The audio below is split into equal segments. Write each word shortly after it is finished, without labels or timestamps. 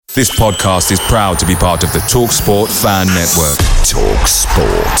This podcast is proud to be part of the TalkSport Fan Network.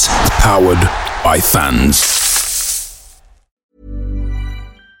 TalkSport. Powered by fans.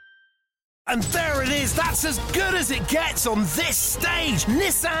 And there it is, that's as good as it gets on this stage.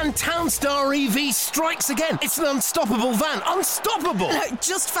 Nissan Townstar EV strikes again. It's an unstoppable van, unstoppable.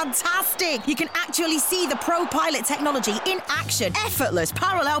 Just fantastic. You can actually see the Pro Pilot technology in action. Effortless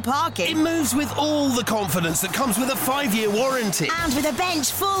parallel parking. It moves with all the confidence that comes with a 5-year warranty. And with a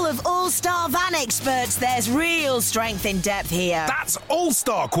bench full of all-star van experts, there's real strength in depth here. That's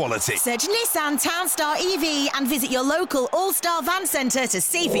all-star quality. Search Nissan Townstar EV and visit your local all-star van centre to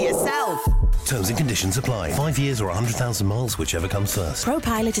see for yourself. Terms and conditions apply. 5 years or 100,000 miles, whichever comes first. Pro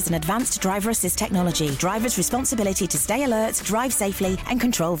Pilot is an advanced driver assist technology. Driver's responsibility to stay alert, drive safely, and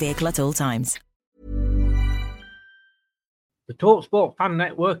control vehicle at all times. The TalkSport Fan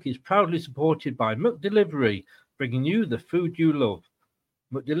Network is proudly supported by McDelivery, bringing you the food you love.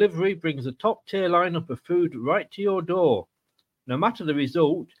 McDelivery brings a top-tier lineup of food right to your door. No matter the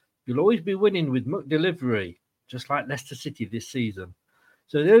result, you'll always be winning with McDelivery, just like Leicester City this season.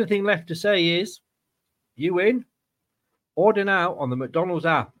 So the only thing left to say is, you win. Order now on the McDonald's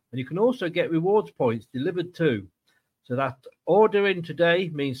app, and you can also get rewards points delivered too. So that ordering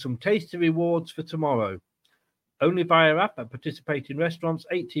today means some tasty rewards for tomorrow. Only via app at participating restaurants,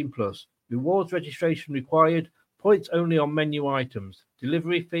 18+. Rewards registration required. Points only on menu items.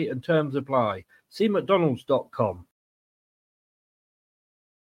 Delivery fee and terms apply. See mcdonalds.com.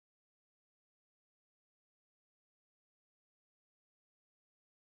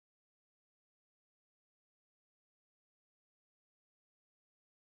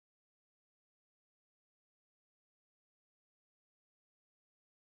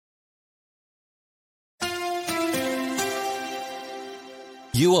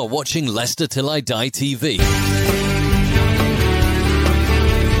 You are watching Leicester Till I Die TV.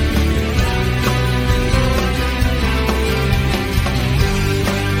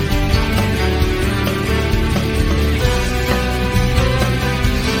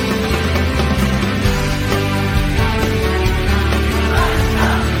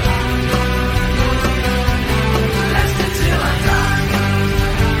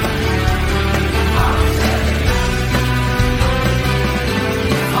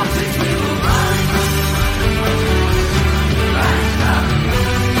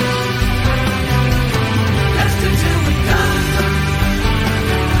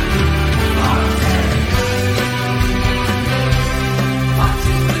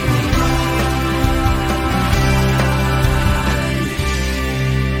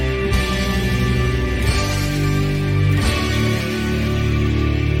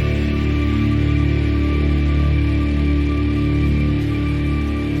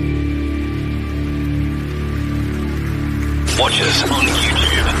 Watch us on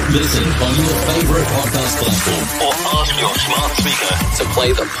YouTube. Listen on your favourite podcast platform. Or ask your smart speaker To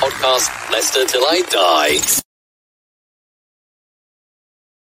play the podcast Leicester Till I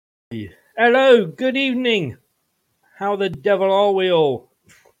Die. Hello, good evening. How the devil are we all?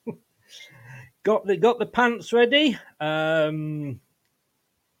 Got the pants ready?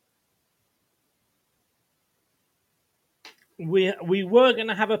 We were going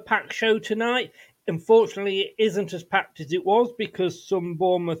to have a packed show tonight. Unfortunately, it isn't as packed as it was because some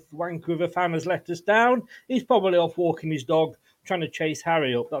Bournemouth wanker of a fan has let us down. He's probably off walking his dog, trying to chase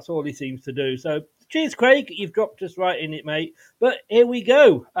Harry up. That's all he seems to do. So, cheers, Craig. You've dropped us right in it, mate. But here we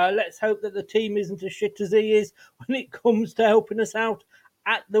go. Let's hope that the team isn't as shit as he is when it comes to helping us out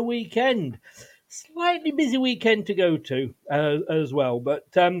at the weekend. Slightly busy weekend to go to as well. But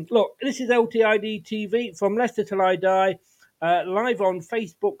look, this is LTID TV from Leicester Till I Die. Live on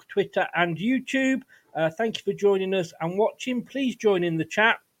Facebook, Twitter and YouTube. Thank you for joining us and watching. Please join in the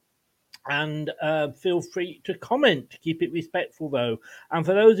chat and feel free to comment. Keep it respectful though. And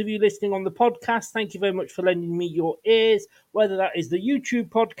for those of you listening on the podcast, thank you very much for lending me your ears, whether that is the YouTube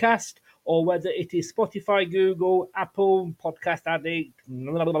podcast or whether it is Spotify, Google, Apple, Podcast Addict,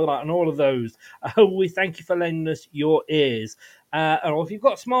 blah, blah, blah, and all of those. We thank you for lending us your ears. And if you've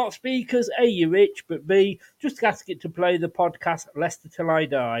got smart speakers, A, you're rich, but B, just ask it to play the podcast Leicester Till I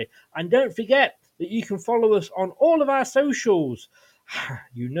Die. And don't forget that you can follow us on all of our socials.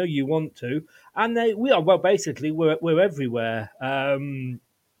 You know you want to. And we are, well, basically, we're everywhere.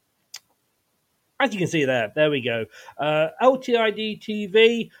 As you can see there we go. LTID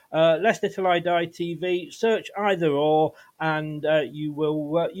TV, Leicester Till I Die TV. Search either or, and you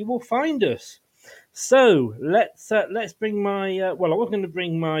will find us. So let's bring my. Well, I was going to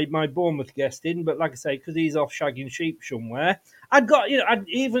bring my Bournemouth guest in, but like I say, because he's off shagging sheep somewhere, I'd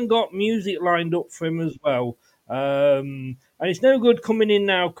even got music lined up for him as well. And it's no good coming in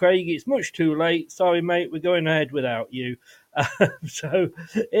now, Craig. It's much too late. Sorry, mate. We're going ahead without you. So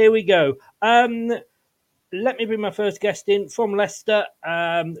here we go. Let me bring my first guest in from Leicester.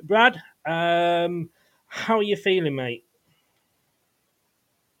 Brad, how are you feeling, mate?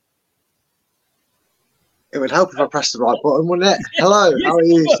 It would help if I pressed the right button, wouldn't it? Hello, Yes, how are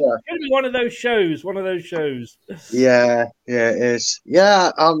you, sir? It's going to be one of those shows. Yeah, it is.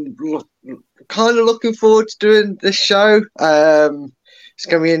 Yeah, I'm kind of looking forward to doing this show. It's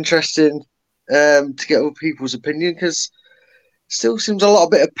going to be interesting to get other people's opinion because still seems a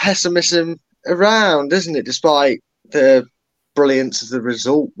lot bit of pessimism around, isn't it? Despite the brilliance of the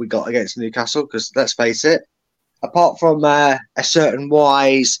result we got against Newcastle, because let's face it, apart from a certain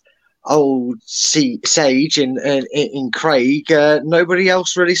wise old sage in Craig, nobody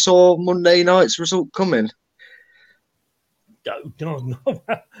else really saw Monday night's result coming. No,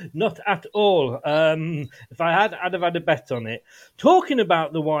 not at all. If I had, I'd have had a bet on it. Talking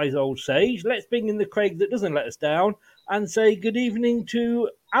about the wise old sage, let's bring in the Craig that doesn't let us down and say good evening to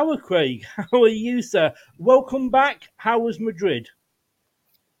our Craig. How are you, sir? Welcome back. How was Madrid?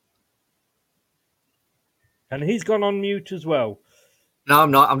 And he's gone on mute as well. No,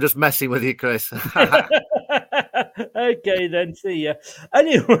 I'm not. I'm just messing with you, Chris. Okay, then. See ya.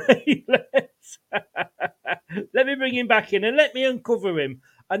 Anyway, let me bring him back in and let me uncover him,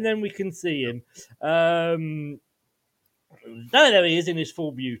 and then we can see him. There he is in his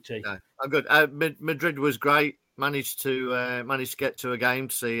full beauty. No, I'm good. Madrid was great. Managed to get to a game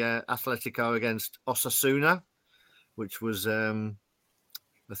to see Atletico against Osasuna, which was a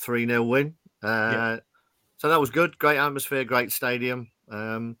 3-0 win. So that was good. Great atmosphere, great stadium.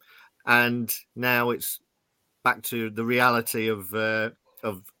 And now it's back to the reality of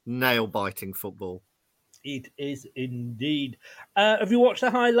nail-biting football. It is indeed. Have you watched the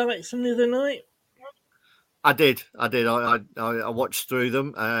highlights from the other night? I did. I watched through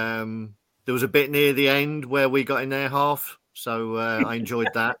them. There was a bit near the end where we got in their half, so I enjoyed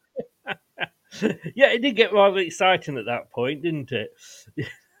that. Yeah, it did get rather exciting at that point, didn't it?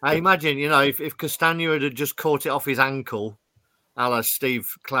 I imagine, if Castagna had just caught it off his ankle, a la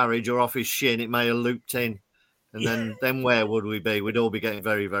Steve Claridge, or off his shin, it may have looped in. And then where would we be? We'd all be getting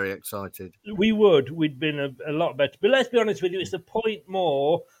very, very excited. We would. We'd been a lot better. But let's be honest with you, it's a point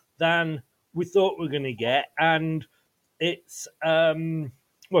more than we thought we were going to get. And it's, well,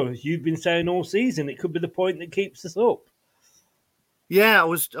 you've been saying all season, it could be the point that keeps us up. Yeah, I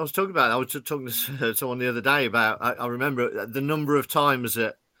was talking about it. I was talking to someone the other day about, I remember the number of times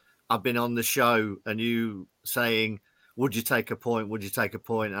that I've been on the show and you saying, would you take a point? Would you take a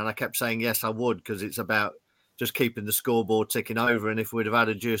point? And I kept saying, yes, I would, because it's about just keeping the scoreboard ticking over. And if we'd have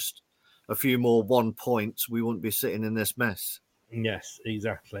had just a few more 1 points, we wouldn't be sitting in this mess. Yes,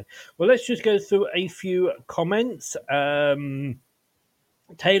 exactly. Well, let's just go through a few comments. Taylor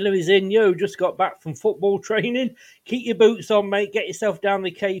is in. Just got back from football training. Keep your boots on, mate. Get yourself down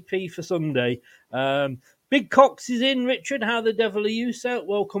the KP for Sunday. Big Cox is in. Richard, how the devil are you, sir?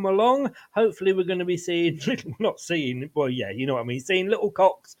 Welcome along. Hopefully we're going to be seeing, well, yeah, you know what I mean, seeing Little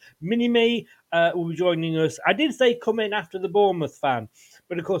Cox, Mini-Me will be joining us. I did say come in after the Bournemouth fan,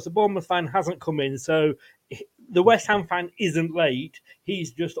 but of course the Bournemouth fan hasn't come in, so the West Ham fan isn't late.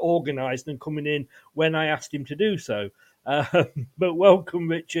 He's just organised and coming in when I asked him to do so. But welcome,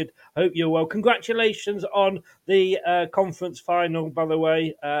 Richard. Hope you're well. Congratulations on the conference final, by the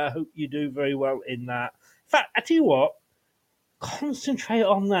way. Hope you do very well in that. In fact, I tell you what, concentrate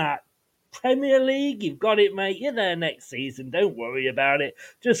on that. Premier League, you've got it, mate. You're there next season. Don't worry about it.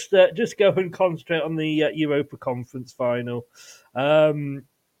 Just go and concentrate on the Europa Conference final. Sharky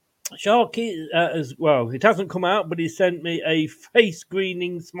as well. It hasn't come out, but he sent me a face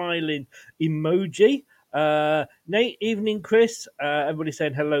greening, smiling emoji. Nate, evening, Chris. Everybody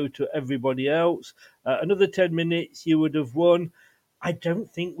saying hello to everybody else. Another 10 minutes, you would have won. I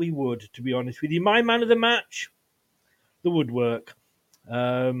don't think we would, to be honest with you. My man of the match, the woodwork.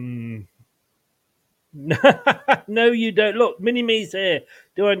 No, you don't. Look, Mini-Me's here.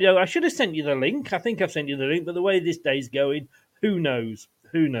 I should have sent you the link. I think I've sent you the link, but the way this day's going, who knows?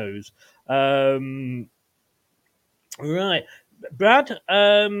 Who knows? Right. Brad,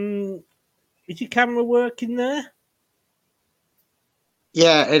 is your camera working there?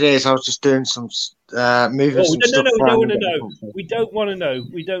 Yeah, it is. I was just doing some moving some stuff. No, we don't want to know. We don't want to know.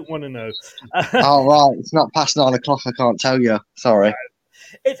 We don't want to know. Oh, right. It's not past 9 o'clock. I can't tell you. Sorry.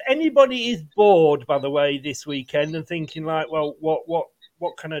 If anybody is bored, by the way, this weekend and thinking like, well, what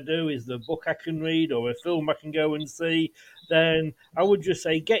what can I do? Is there a book I can read or a film I can go and see? Then I would just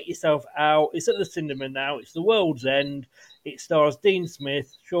say, get yourself out. It's at the cinema now. It's The World's End. It stars Dean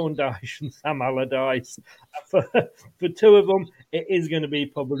Smith, Sean Dyche, and Sam Allardyce. For two of them, it is going to be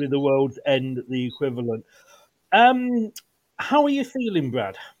probably The World's End, the equivalent. How are you feeling,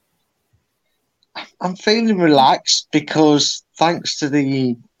 Brad? I'm feeling relaxed because thanks to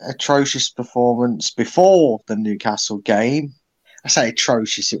the atrocious performance before the Newcastle game, I say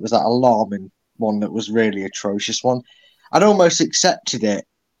atrocious, it was that alarming one that was really atrocious one. I'd almost accepted it.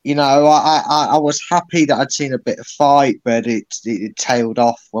 You know, I was happy that I'd seen a bit of fight, but it tailed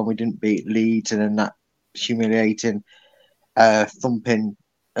off when we didn't beat Leeds and then that humiliating thumping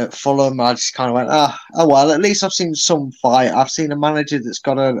at Fulham. I just kind of went, oh well, at least I've seen some fight. I've seen a manager that's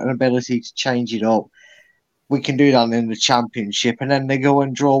got an ability to change it up. We can do that in the Championship. And then they go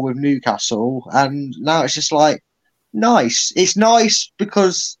and draw with Newcastle. And now it's just like, nice. It's nice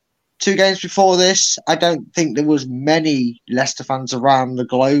because 2 games before this, I don't think there was many Leicester fans around the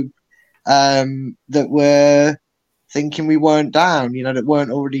globe that were thinking we weren't down, you know, that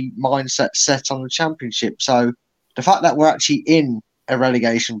weren't already mindset set on the Championship. So the fact that we're actually in a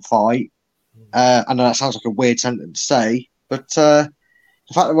relegation fight, I know that sounds like a weird sentence to say, but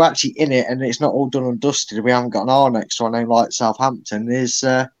the fact that we're actually in it and it's not all done and dusted, we haven't got an R next to our name like Southampton, is it's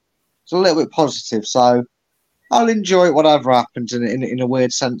a little bit positive. So I'll enjoy it, whatever happens, in a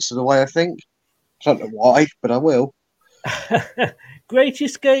weird sense of the way I think. I don't know why, but I will. Great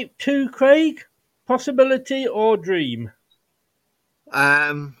Escape 2, Craig? Possibility or dream?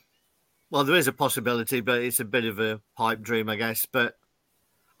 Well, there is a possibility, but it's a bit of a pipe dream, I guess. But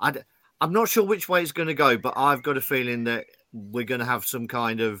I'm not sure which way it's going to go, but I've got a feeling that we're going to have some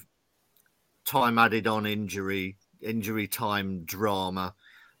kind of time added on injury time drama.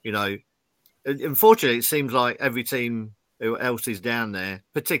 You know, unfortunately, it seems like every team who else is down there,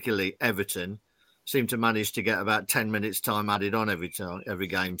 particularly Everton, seem to manage to get about 10 minutes time added on every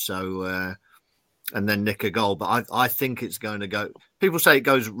game. So, and then nick a goal. But I think it's going to go. People say it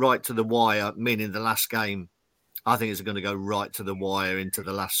goes right to the wire, meaning the last game. I think it's going to go right to the wire into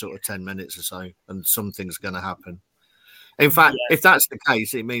the last sort of 10 minutes or so, and something's going to happen. In fact, if that's the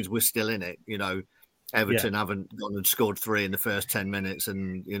case, it means we're still in it. You know, Everton haven't gone and scored 3 in the first 10 minutes,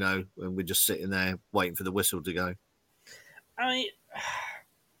 and you know, and we're just sitting there waiting for the whistle to go.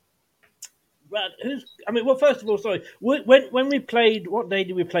 Well, first of all, sorry. When we played, what day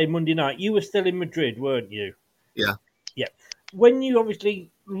did we play? Monday night. You were still in Madrid, weren't you? Yeah. Yeah. When you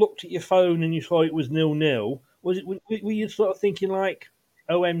obviously looked at your phone and you saw it was 0-0, were you sort of thinking like,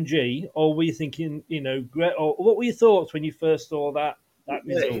 OMG, or were you thinking, you know, great? Or what were your thoughts when you first saw that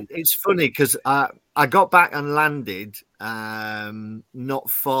result? It's funny because I got back and landed not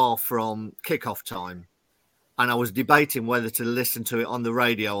far from kickoff time, and I was debating whether to listen to it on the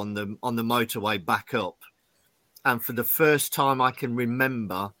radio on the motorway back up. And for the first time I can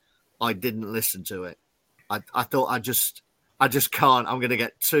remember, I didn't listen to it. I thought I just can't. I'm going to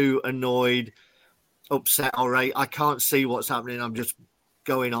get too annoyed, upset, irate. I can't see what's happening. I'm just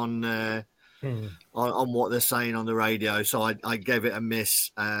going on what they're saying on the radio. So I gave it a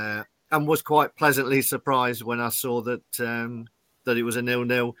miss and was quite pleasantly surprised when I saw that it was a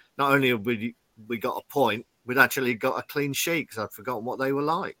 0-0. Not only have we got a point, we'd actually got a clean sheet because I'd forgotten what they were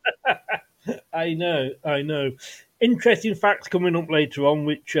like. I know. Interesting facts coming up later on,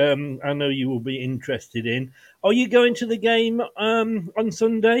 which I know you will be interested in. Are you going to the game on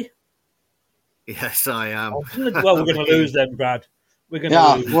Sunday? Yes, I am. Well, we're going to lose then, Brad. We're going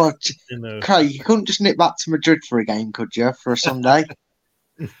to lose. Well, you know. Craig, you couldn't just nip back to Madrid for a game, could you, for a Sunday?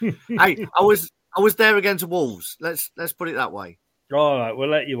 Hey, I was there against Wolves. Let's put it that way. All right, we'll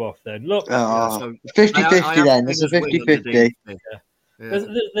let you off then. Look, 50-50 then. It's a 50-50. Yeah.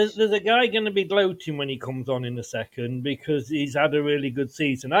 There's a guy going to be gloating when he comes on in a second because he's had a really good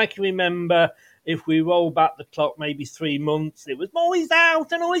season. I can remember if we roll back the clock maybe 3 months, it was always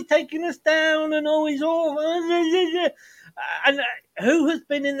out and always taking us down and always all. And who has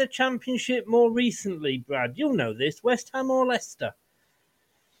been in the Championship more recently, Brad? You'll know this. West Ham or Leicester?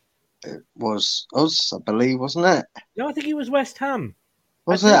 It was us, I believe, wasn't it? No, I think it was West Ham.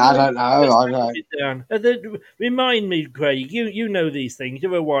 Was it? I don't know. Remind me, Craig. You know these things.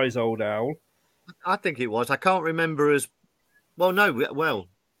 You're a wise old owl. I think it was. I can't remember as well. No, well,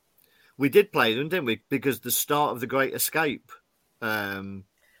 we did play them, didn't we? Because the start of the Great Escape. We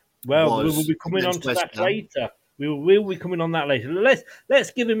will be coming on to that later. We will be coming on that later.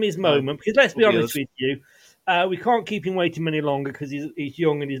 Let's give him his moment because let's be honest with you, we can't keep him waiting any longer because he's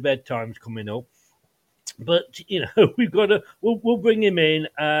young and his bedtime's coming up. But you know we've got to. We'll bring him in.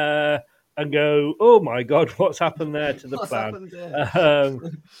 and go, "Oh my God, what's happened there to the What's plan?" happened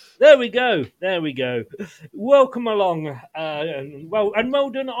there? There we go. There we go. Welcome along, and well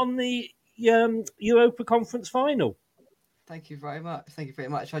done on the Europa Conference final. Thank you very much. Thank you very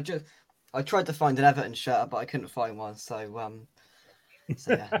much. I tried to find an Everton shirt, but I couldn't find one. So yeah.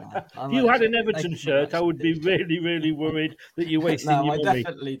 No, If you had an Everton shirt, I would be really, really worried that you're wasting No, your I money.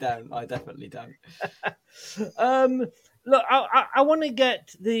 definitely don't. I definitely don't. Look, I want to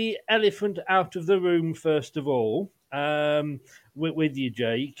get the elephant out of the room first of all. With you,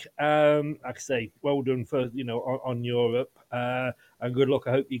 Jake. Like I say, well done for on Europe, and good luck.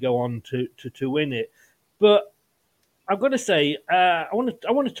 I hope you go on to win it. But I've got to say, I want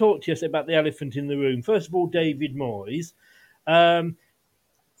to talk to you about the elephant in the room. First of all, David Moyes.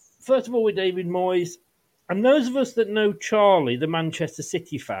 First of all, with David Moyes, and those of us that know Charlie, the Manchester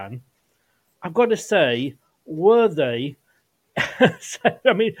City fan, I've got to say, were they?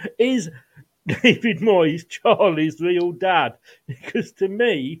 I mean, is David Moyes Charlie's real dad? Because to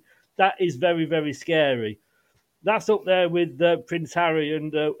me, that is very, very scary. That's up there with Prince Harry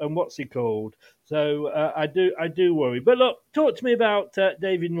and what's he called. So I do worry. But look, talk to me about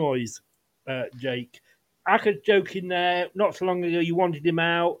David Moyes, Jake. I could joke in there. Not so long ago, you wanted him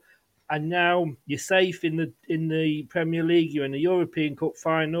out, and now you're safe in the Premier League. You're in the European Cup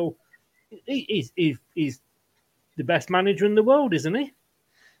final. He's the best manager in the world, isn't he?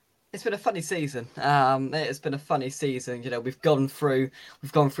 It's been a funny season. It's been a funny season. We've gone through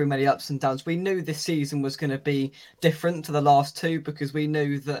many ups and downs. We knew this season was going to be different to the last two because we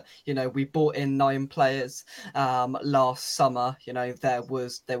knew that we bought in 9 players last summer. There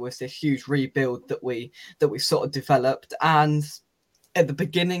was this huge rebuild that we sort of developed, and at the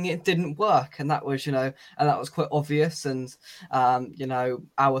beginning it didn't work, and that was quite obvious. And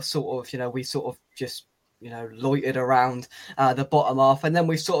our sort of we sort of just loitered around the bottom half, and then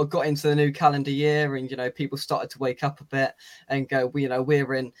we sort of got into the new calendar year, and people started to wake up a bit and go,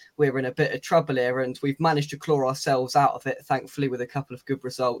 we're in a bit of trouble here, and we've managed to claw ourselves out of it, thankfully, with a couple of good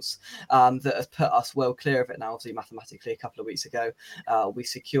results that has put us well clear of it now. Obviously, mathematically, a couple of weeks ago, we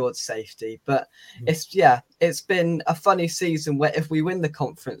secured safety, but it's been a funny season where if we win the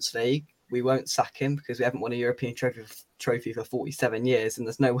Conference League, we won't sack him because we haven't won a European trophy for 47 years, and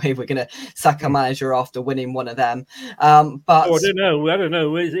there's no way we're going to sack a manager after winning one of them. But I don't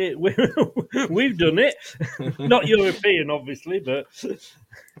know. Is it? We've done it, not European, obviously, but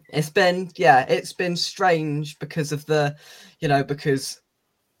it's been strange because of because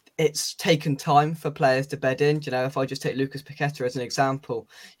it's taken time for players to bed in. If I just take Lucas Paqueta as an example,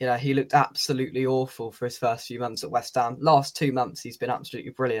 he looked absolutely awful for his first few months at West Ham. Last 2 months, he's been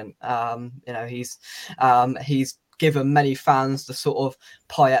absolutely brilliant. He's given many fans the sort of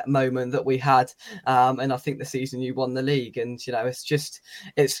Payet moment that we had, and I think the season you won the league. And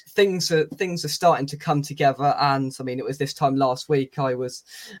it's things are starting to come together. And I mean, it was this time last week I was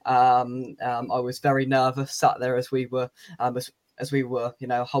very nervous, sat there as we were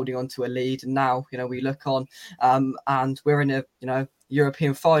holding on to a lead, and now we look on and we're in a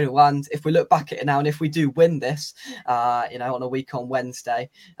European final. And if we look back at it now, and if we do win this on a week on Wednesday,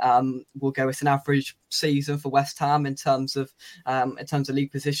 we'll go with an average season for West Ham in terms of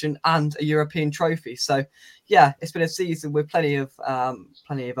league position and a European trophy. So it's been a season with plenty of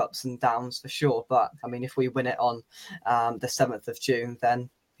ups and downs for sure, but I mean, if we win it on the 7th of June, then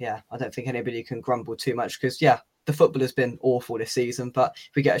I don't think anybody can grumble too much, because the football has been awful this season, but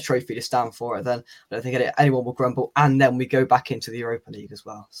if we get a trophy to stand for it, then I don't think anyone will grumble. And then we go back into the Europa League as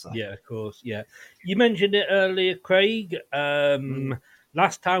well. So yeah, of course, yeah. You mentioned it earlier, Craig.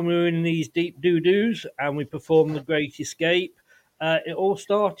 Last time we were in these deep doo-doos and we performed The Great Escape, it all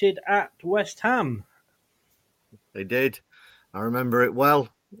started at West Ham. They did. I remember it well.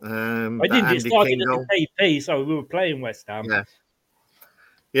 I didn't. It started at the KP, so we were playing West Ham.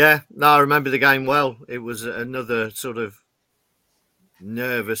 Yeah, no, I remember the game well. It was another sort of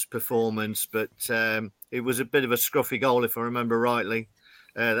nervous performance, but it was a bit of a scruffy goal, if I remember rightly,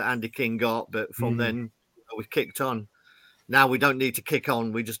 that Andy King got. But from then, we kicked on. Now we don't need to kick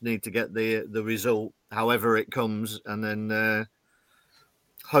on. We just need to get the result, however it comes, and then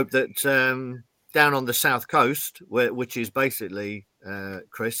hope that down on the south coast, which is basically,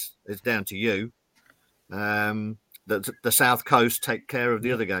 Chris, it's down to you, that the south coast take care of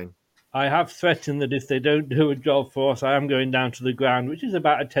the other game. I have threatened that if they don't do a job for us, I am going down to the ground, which is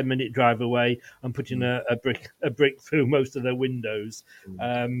about a 10-minute drive away, and putting a brick through most of their windows.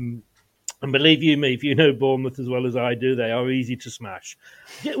 And believe you me, if you know Bournemouth as well as I do, they are easy to smash.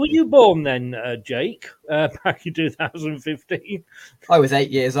 Were you born then, Jake, back in 2015? I was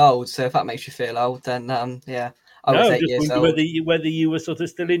 8 years old, so if that makes you feel old, then I was No, 8 just years wondering old. whether you were sort of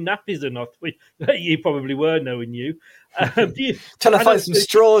still in nappies or not. You probably were, knowing you. Trying to I find don't some think-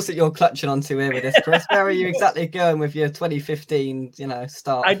 straws that you're clutching onto here with this, Chris. Where are you exactly going with your 2015,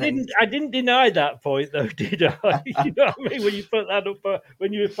 start? I didn't deny that point though, did I? You know what I mean? When you put that up,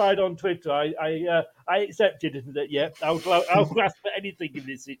 when you replied on Twitter, I accepted it. That yeah, I'll grasp at anything in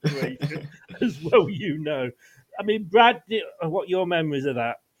this situation, as well. You know, I mean, Brad, what your memories of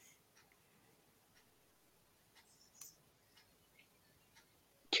that?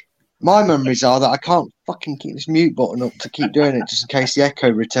 My memories are that I can't fucking keep this mute button up to keep doing it just in case the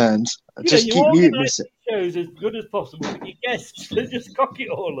echo returns. I just You keep muting organise myself. shows as good as possible, but your guests just cock it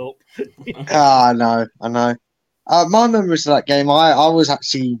all up. I know. My memories of that game, I was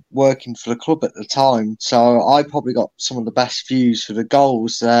actually working for the club at the time, so I probably got some of the best views for the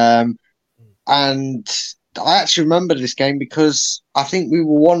goals. And I actually remember this game because I think we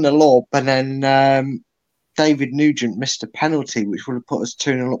were 1-0 up, and then David Nugent missed a penalty, which would have put us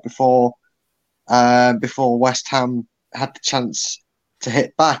 2-0 up before West Ham had the chance to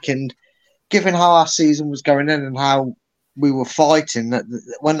hit back. And given how our season was going in and how we were fighting, that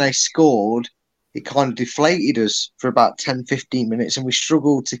when they scored, it kind of deflated us for about 10-15 minutes, and we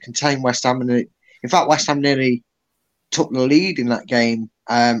struggled to contain West Ham. And in fact, West Ham nearly took the lead in that game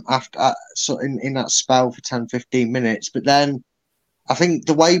in that spell for 10-15 minutes. But then I think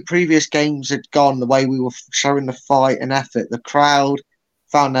the way previous games had gone, the way we were showing the fight and effort, the crowd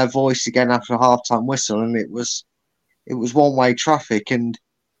found their voice again after a half-time whistle, and it was one-way traffic. And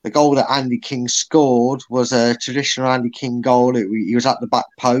the goal that Andy King scored was a traditional Andy King goal. He was at the back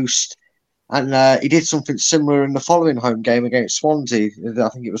post, and he did something similar in the following home game against Swansea. I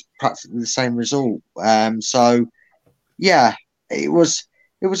think it was practically the same result. So, yeah, it was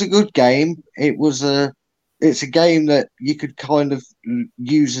a good game. It's a game that you could kind of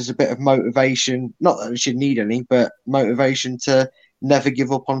use as a bit of motivation. Not that it should need any, but motivation to never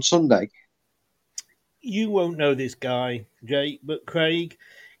give up on Sunday. You won't know this guy, Jake, but Craig.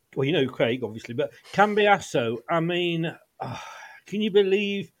 Well, you know Craig, obviously, but Cambiasso. I mean, can you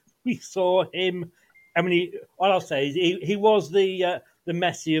believe we saw him? I mean, all I'll say is he was the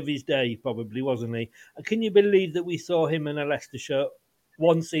Messi of his day, probably, wasn't he? Can you believe that we saw him in a Leicester shirt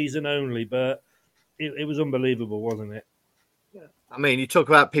one season only? But it was unbelievable, wasn't it? I mean, you talk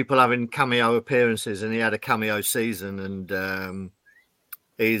about people having cameo appearances, and he had a cameo season, and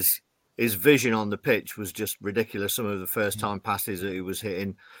his vision on the pitch was just ridiculous. Some of the first time passes that he was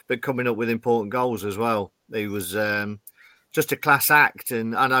hitting, but coming up with important goals as well. He was just a class act,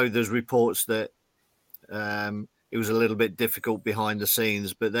 and I know there's reports that it was a little bit difficult behind the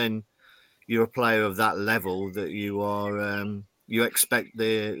scenes, but then you're a player of that level that you are. You expect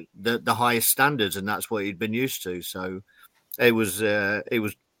the highest standards, and that's what he'd been used to. So it was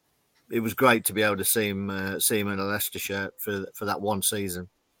great to be able to see him in a Leicester shirt for that one season.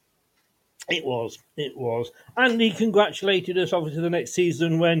 It was, and he congratulated us obviously the next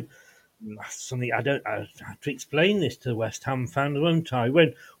season when something I have to explain this to West Ham fans, won't I?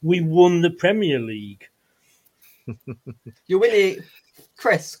 When we won the Premier League. You win the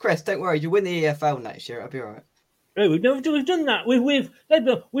Chris, don't worry, you win the EFL next year. It'll be all right. Oh, we've done that.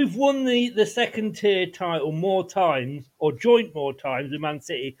 We've won the second tier title more times, or joint more times with Man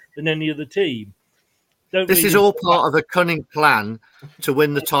City than any other team. This is all part of a cunning plan to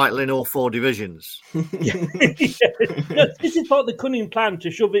win the title in all four divisions. Yeah. No, this is part of the cunning plan to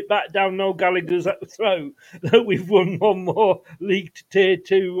shove it back down Noel Gallagher's throat that we've won one more League Tier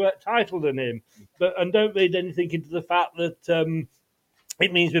 2 title than him. And don't read anything into the fact that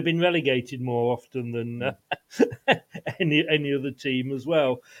it means we've been relegated more often than any other team as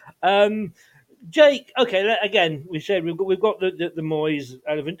well. Jake, okay, again, we said we've got the Moyes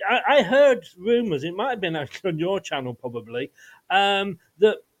element. I heard rumours, it might have been actually on your channel probably,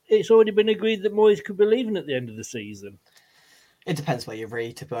 that it's already been agreed that Moyes could be leaving at the end of the season. It depends where you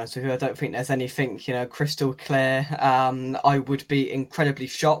read, to be honest with you. I don't think there's anything, crystal clear. I would be incredibly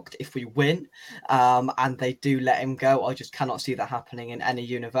shocked if we win and they do let him go. I just cannot see that happening in any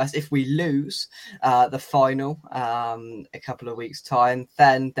universe. If we lose the final a couple of weeks' time,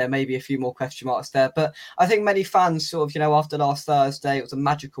 then there may be a few more question marks there. But I think many fans sort of, after last Thursday, it was a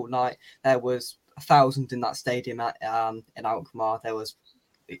magical night. There was 1,000 in that stadium in Alkmaar. There was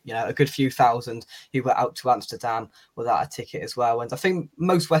a good few thousand who were out to Amsterdam without a ticket as well. And I think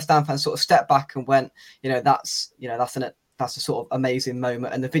most West Ham fans sort of stepped back and went, that's a sort of amazing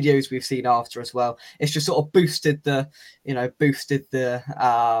moment. And the videos we've seen after as well, it's just sort of boosted the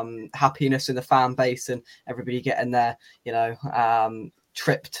happiness in the fan base and everybody getting their,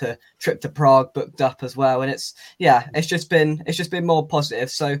 trip to Prague booked up as well, and it's just been more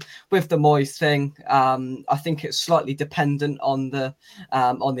positive. So with the Moyes thing, I think it's slightly dependent on the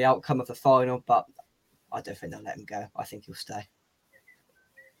outcome of the final, but I don't think they'll let him go. I think he'll stay.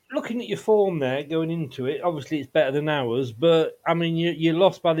 Looking at your form there going into it, obviously it's better than ours, but I mean, you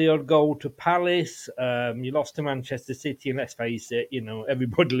lost by the odd goal to Palace, you lost to Manchester City, and let's face it,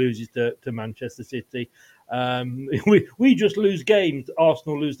 everybody loses to Manchester City. We just lose games.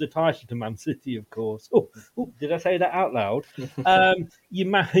 Arsenal lose the title to Man City, of course. Oh, did I say that out loud?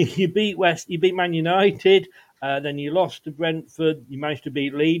 You beat Man United. Then you lost to Brentford. You managed to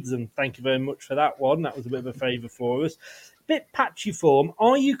beat Leeds, and thank you very much for that one. That was a bit of a favour for us. Bit patchy form.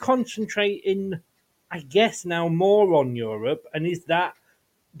 Are you concentrating, I guess, now more on Europe? And is that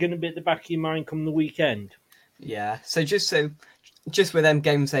going to be at the back of your mind come the weekend? Yeah. So just with them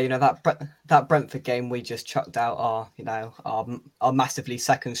games there, that Brentford game, we just chucked out our massively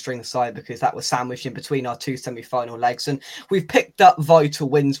second string side because that was sandwiched in between our two semi-final legs, and we've picked up vital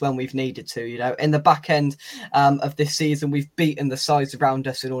wins when we've needed to. In the back end of this season, we've beaten the sides around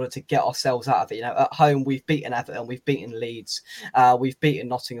us in order to get ourselves out of it. At home, we've beaten Everton, we've beaten Leeds, we've beaten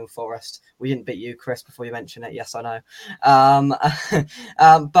Nottingham Forest. We didn't beat you, Chris, before you mentioned it. Yes, I know.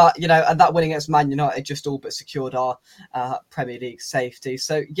 But and that win against Man United just all but secured our Premier League safety.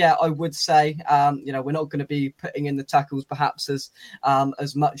 So yeah, I would say we're not going to be putting in the tackles perhaps as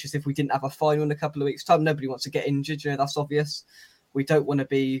much as if we didn't have a final in a couple of weeks' time. Nobody wants to get injured, that's obvious. We don't want to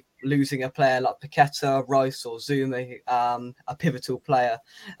be losing a player like Paqueta, Rice or Zuma, a pivotal player,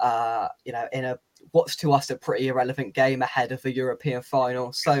 in a what's to us a pretty irrelevant game ahead of a European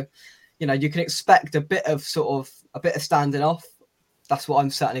final. So you can expect a bit of standing off. That's what I'm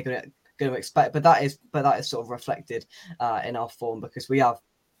certainly going to expect, but that is sort of reflected in our form because we have,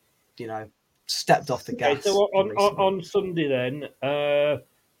 stepped off the gas. Okay, so on Sunday then,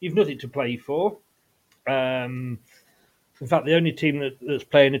 you've nothing to play for. In fact, the only team that's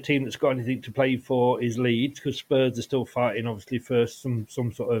playing a team that's got anything to play for is Leeds because Spurs are still fighting, obviously, for some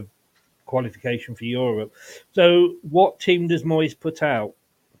sort of qualification for Europe. So, what team does Moyes put out?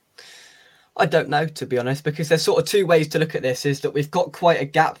 I don't know, to be honest, because there's sort of two ways to look at this. Is that we've got quite a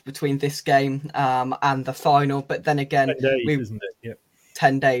gap between this game and the final, but then again, 10 days, isn't it? Yeah.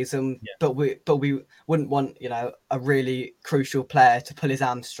 10 days, but we wouldn't want a really crucial player to pull his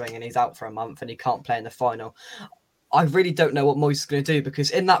hamstring and he's out for a month and he can't play in the final. I really don't know what Moyes is going to do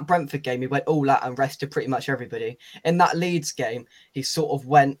because in that Brentford game, he went all out and rested pretty much everybody. In that Leeds game, he sort of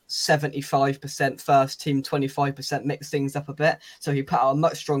went 75% first team, 25%, mixed things up a bit. So he put out a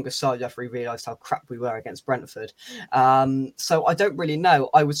much stronger side after he realised how crap we were against Brentford. So I don't really know.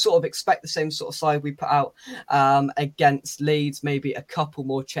 I would sort of expect the same sort of side we put out against Leeds, maybe a couple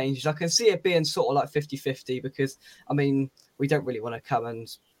more changes. I can see it being sort of like 50-50 because, I mean, we don't really want to come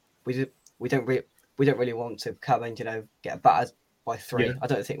and we don't really want to come and, get battered by 3. Yeah. I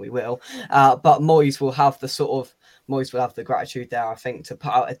don't think we will. But Moyes will have the gratitude there, I think, to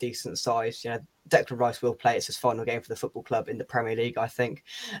put out a decent side. Declan Rice will play. It's his final game for the football club in the Premier League, I think.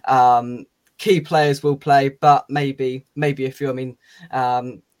 Key players will play, but maybe a few. I mean,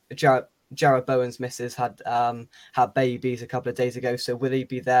 Jared Bowen's missus had babies a couple of days ago, so will he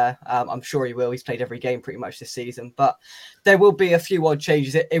be there? I'm sure he will. He's played every game pretty much this season, but there will be a few odd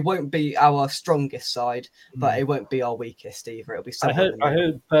changes. It won't be our strongest side, but it won't be our weakest either. It'll be something.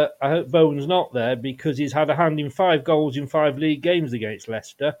 I hope Bowen's not there because he's had a hand in 5 goals in 5 league games against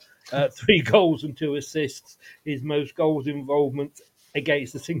Leicester, 3 goals and 2 assists. His most goals involvement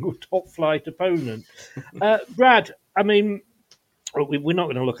against a single top flight opponent. Brad, I mean, we're not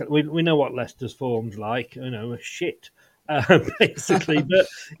going to look at. We know what Leicester's form's like. Shit, basically.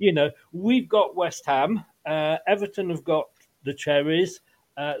 But we've got West Ham. Everton have got the Cherries.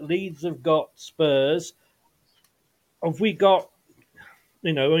 Leeds have got Spurs. Have we got?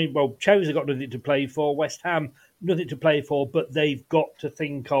 Cherries have got nothing to play for. West Ham nothing to play for, but they've got to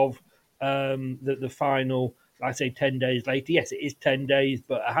think of the final. I say 10 days later. Yes, it is 10 days,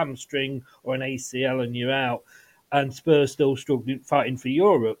 but a hamstring or an ACL and you're out. And Spurs still struggling, fighting for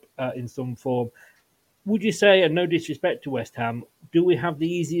Europe in some form. Would you say, and no disrespect to West Ham, do we have the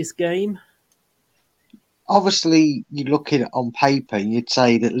easiest game? Obviously, you look at it on paper and you'd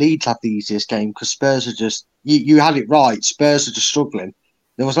say that Leeds have the easiest game because Spurs are just... You had it right. Spurs are just struggling.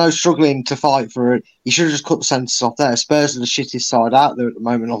 There was no struggling to fight for it. You should have just cut the sentence off there. Spurs are the shittest side out there at the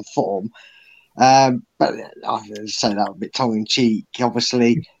moment on form. But I say that a bit tongue-in-cheek,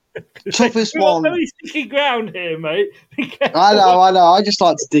 obviously... Toughest one. Very sticky ground here, mate. I know. I just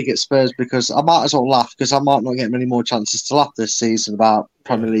like to dig at Spurs because I might as well laugh because I might not get many more chances to laugh this season about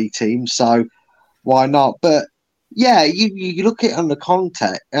Premier League teams. So why not? But Yeah, you look at it on the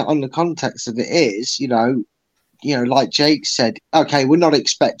context that it is, like Jake said, okay, we're not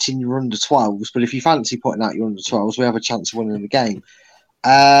expecting your under 12s, but if you fancy putting out your under 12s, we have a chance of winning the game.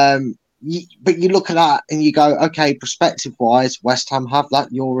 But you look at that and you go, okay, perspective wise, West Ham have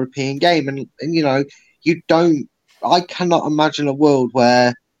that European game, and you don't. I cannot imagine a world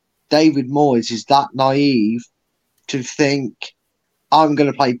where David Moyes is that naive to think I'm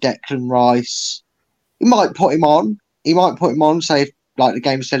going to play Declan Rice. He might put him on. Say if like the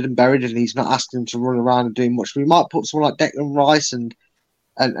game's dead and buried and he's not asking him to run around and do much. But he might put someone like Declan Rice and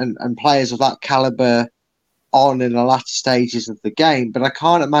players of that caliber on in the latter stages of the game. But I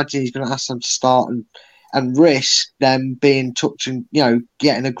can't imagine he's going to ask them to start and risk them being touched and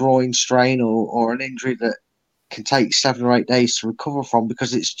getting a groin strain or an injury that can take 7 or 8 days to recover from,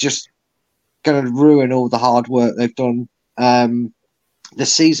 because it's just going to ruin all the hard work they've done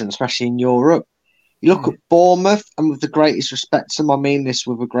this season, especially in Europe. You look at Bournemouth, and with the greatest respect to them, I mean this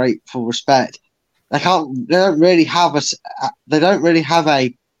with a grateful respect. They don't really have a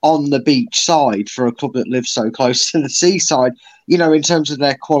on the beach side for a club that lives so close to the seaside, in terms of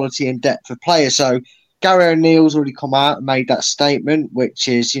their quality and depth of players. So Gary O'Neill's already come out and made that statement, which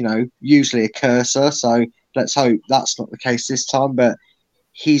is, usually a cursor. So let's hope that's not the case this time, but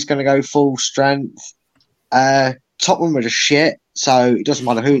he's going to go full strength. Tottenham are just shit, so it doesn't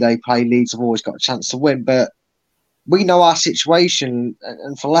matter who they play. Leeds have always got a chance to win, but we know our situation,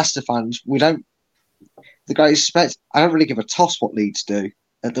 and for Leicester fans, we don't. The greatest respect, I don't really give a toss what Leeds do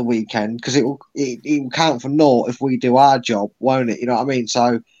at the weekend, because it will count for naught if we do our job, won't it? You know what I mean?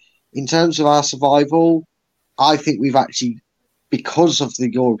 So, in terms of our survival, I think we've actually, because of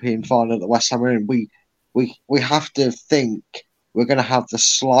the European final that West Ham are in, we have to think we're going to have the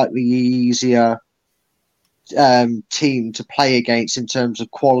slightly easier team to play against in terms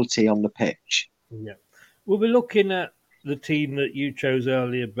of quality on the pitch. Yeah, we'll be looking at the team that you chose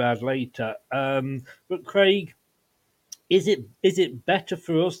earlier, Brad, later. But Craig, is it better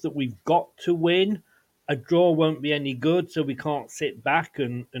for us that we've got to win? A draw won't be any good, so we can't sit back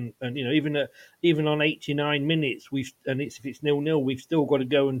and even on 89 minutes if it's 0-0, we've still got to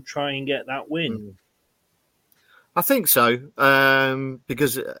go and try and get that win. I think so,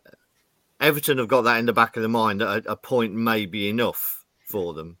 because Everton have got that in the back of their mind that a point may be enough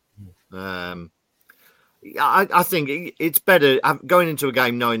for them. I think it's better going into a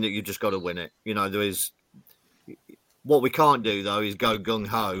game knowing that you've just got to win it. There is what we can't do though is go gung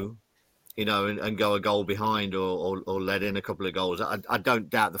ho, and go a goal behind or let in a couple of goals. I don't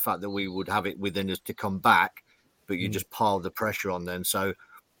doubt the fact that we would have it within us to come back, but you just pile the pressure on then. So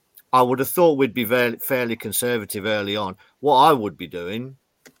I would have thought we'd be fairly conservative early on. What I would be doing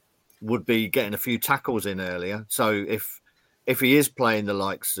would be getting a few tackles in earlier. So if he is playing the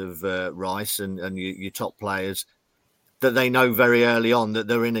likes of Rice and your top players, that they know very early on that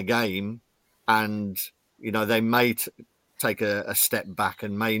they're in a game, and they may take a step back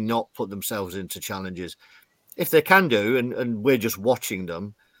and may not put themselves into challenges. If they can do, and we're just watching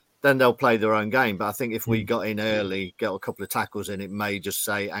them, then they'll play their own game. But I think if we got in early, get a couple of tackles in, it may just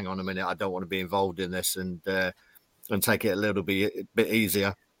say, hang on a minute, I don't want to be involved in this, and take it a little bit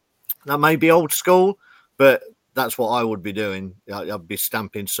easier. That may be old school, but that's what I would be doing. I'd be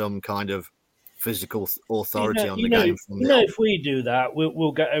stamping some kind of physical authority on the game. If we do that,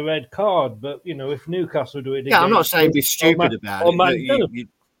 we'll get a red card. But if Newcastle do it, I'm not saying be stupid about it.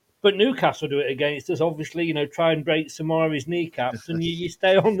 But Newcastle do it against us. Obviously, try and break some more of his kneecaps, and you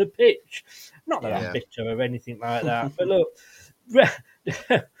stay on the pitch. Not that I'm bitter or anything like that, but look.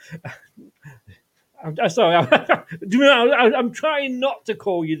 I'm sorry. I'm trying not to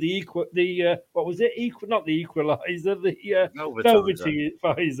call you the what was it? Not the equalizer, the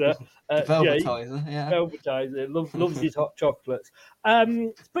Velvetizer. Velvetizer. Loves his hot chocolates.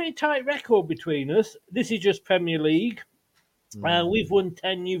 It's a pretty tight record between us. This is just Premier League. We've won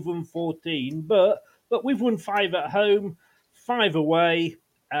 10, you've won 14, but we've won 5 at home, 5 away.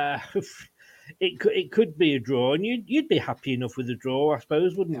 It could be a draw, and you'd be happy enough with a draw, I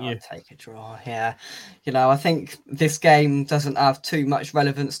suppose, wouldn't you? I'd take a draw, yeah. I think this game doesn't have too much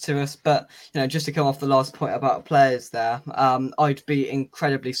relevance to us, but just to come off the last point about players there, I'd be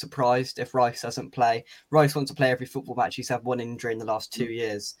incredibly surprised if Rice doesn't play. Rice wants to play every football match. He's had one injury in the last 2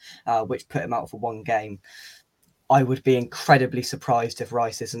 years, which put him out for one game. I would be incredibly surprised if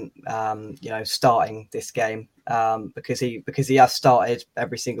Rice isn't, starting this game. because he has started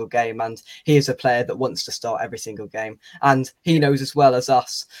every single game, and he is a player that wants to start every single game, and he knows as well as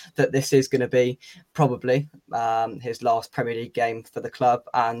us that this is going to be probably his last Premier League game for the club,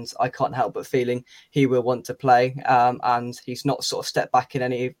 and I can't help but feeling he will want to play, and he's not sort of stepped back in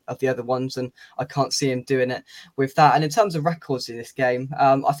any of the other ones, and I can't see him doing it with that. And in terms of records in this game,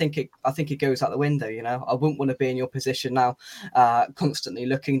 I think it goes out the window. I wouldn't want to be in your position now, constantly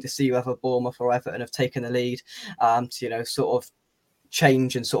looking to see whether Bournemouth or Everton have taken the lead, to sort of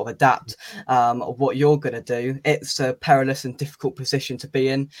change and sort of adapt what you're going to do. It's a perilous and difficult position to be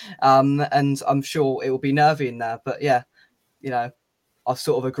in, and I'm sure it will be nervy in there. But yeah, I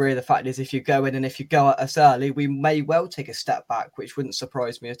sort of agree. The fact is, if you go in and if you go at us early, we may well take a step back, which wouldn't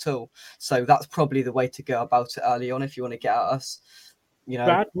surprise me at all. So that's probably the way to go about it early on if you want to get at us.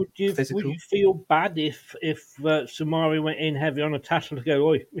 Brad, would you feel bad if Samari went in heavy on a tackle to go,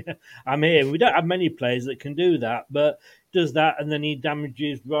 "Oi, I'm here"? We don't have many players that can do that, but does that, and then he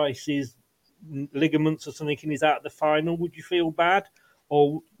damages Rice's ligaments or something, and he's out of the final? Would you feel bad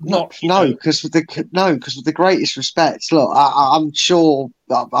or not? No, because with the greatest respect, look, I'm sure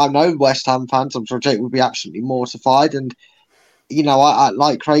I know West Ham fans. I'm sure Jake would be absolutely mortified, and I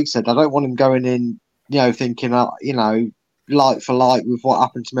like Craig said, I don't want him going in, thinking, like for like with what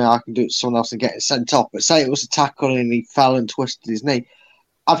happened to me, I can do it to someone else and get it sent off. But say it was a tackle and he fell and twisted his knee,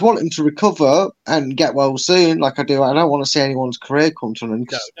 I'd want him to recover and get well soon, like I do. I don't want to see anyone's career come to an end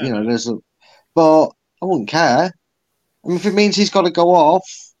because but I wouldn't care. I mean, if it means he's got to go off,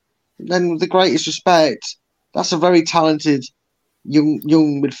 then with the greatest respect, that's a very talented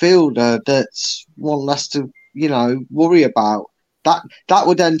young midfielder that's one less to worry about. That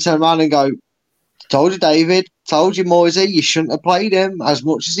would then turn around and go, told you, David. Told you, Moisey. You shouldn't have played him as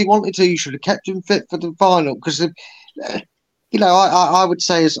much as he wanted to. You should have kept him fit for the final. Because, I would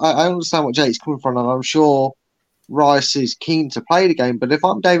say I understand what Jake's coming from, and I'm sure Rice is keen to play the game. But if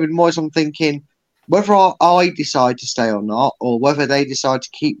I'm David Moyes, I'm thinking whether I decide to stay or not, or whether they decide to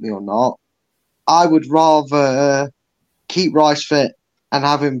keep me or not, I would rather keep Rice fit and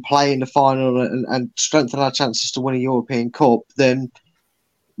have him play in the final and strengthen our chances to win a European Cup than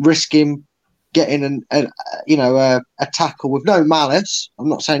risk him getting a tackle with no malice. I'm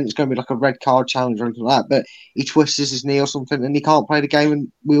not saying it's going to be like a red card challenge or anything like that, but he twists his knee or something and he can't play the game and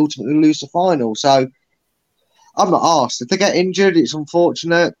we ultimately lose the final. So I'm not asked. If they get injured, it's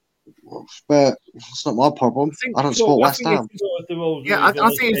unfortunate, but it's not my problem. I don't support West Ham.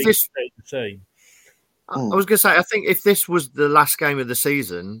 I think if this... I was going to say, I think if this was the last game of the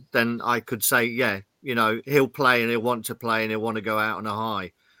season, then I could say, he'll play and he'll want to play and he'll want to go out on a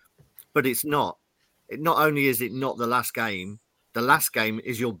high. But it's not. Not only is it not the last game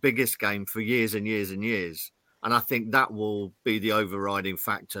is your biggest game for years and years and years. And I think that will be the overriding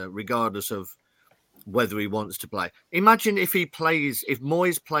factor, regardless of whether he wants to play. Imagine if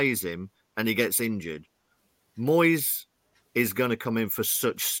Moyes plays him and he gets injured. Moyes is going to come in for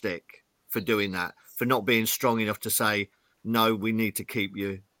such stick for doing that, for not being strong enough to say, no, we need to keep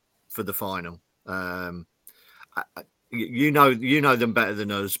you for the final. You know them better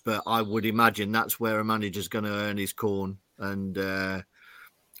than us, but I would imagine that's where a manager's going to earn his corn and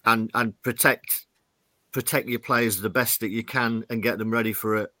protect your players the best that you can and get them ready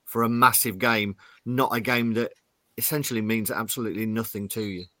for a massive game, not a game that essentially means absolutely nothing to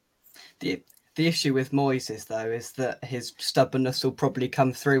you. The issue with Moyes is that his stubbornness will probably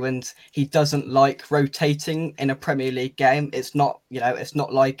come through, and he doesn't like rotating in a Premier League game. It's not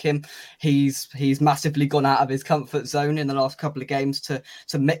like him. He's massively gone out of his comfort zone in the last couple of games to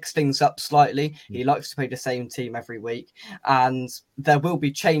mix things up slightly. He likes to play the same team every week, and there will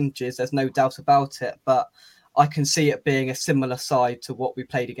be changes. There's no doubt about it, but I can see it being a similar side to what we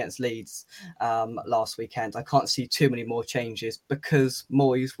played against Leeds last weekend. I can't see too many more changes because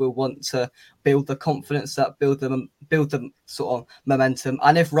Moyes will want to build the confidence up, build the sort of momentum.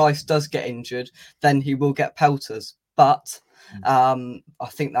 And if Rice does get injured, then he will get pelters. But I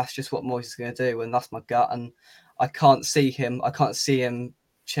think that's just what Moyes is going to do, and that's my gut. And I can't see him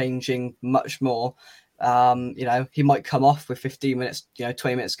changing much more. He might come off with 15 minutes,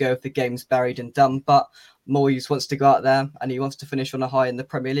 20 minutes ago if the game's buried and done, but Moyes wants to go out there and he wants to finish on a high in the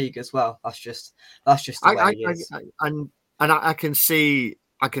Premier League as well. That's just the way he is.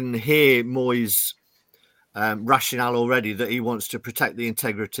 I can hear Moyes' rationale already that he wants to protect the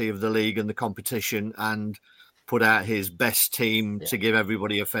integrity of the league and the competition and put out his best team to give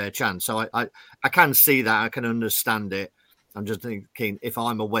everybody a fair chance. So I can see that. I can understand it. I'm just thinking, if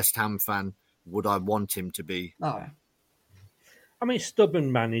I'm a West Ham fan, would I want him to be? Oh. I mean,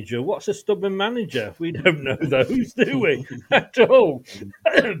 stubborn manager. What's a stubborn manager? We don't know those, do we? At all.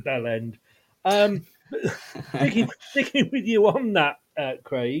 Bell end. Sticking with you on that,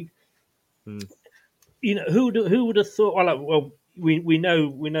 Craig. Hmm. You know, who would have thought? Well, we know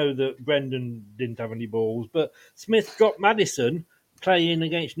that Brendan didn't have any balls, but Smith dropped Maddison playing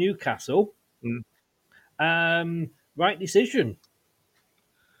against Newcastle. Right decision.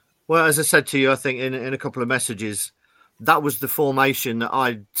 Well, as I said to you, I think in a couple of messages, that was the formation that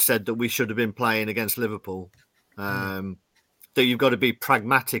I said that we should have been playing against Liverpool. That you've got to be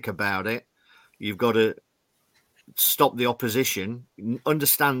pragmatic about it. You've got to stop the opposition,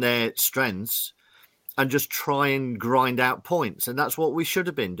 understand their strengths, and just try and grind out points. And that's what we should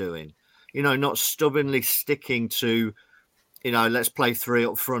have been doing. You know, not stubbornly sticking to, you know, let's play three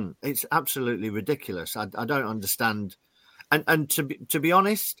up front. It's absolutely ridiculous. I don't understand. And to be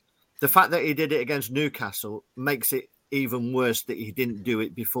honest, the fact that he did it against Newcastle makes it even worse that he didn't do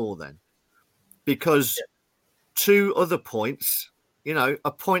it before then. Because 2 other points, you know,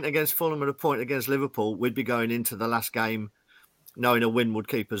 a point against Fulham and a point against Liverpool, we'd be going into the last game knowing a win would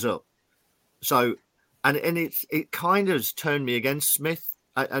keep us up. So, and it kind of has turned me against Smith.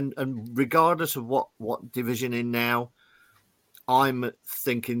 And regardless of what division in now, I'm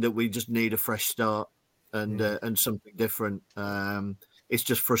thinking that we just need a fresh start and something different. It's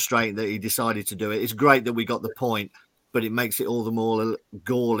just frustrating that he decided to do it. It's great that we got the point, but it makes it all the more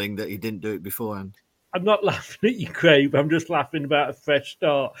galling that he didn't do it beforehand. I'm not laughing at you, Craig. I'm just laughing about a fresh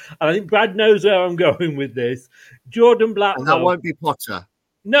start. And I think Brad knows where I'm going with this. Jordan Blackwell. And that won't be Potter.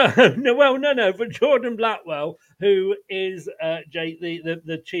 No. But Jordan Blackwell, who is Jake,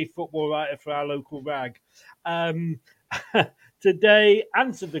 the chief football writer for our local rag, today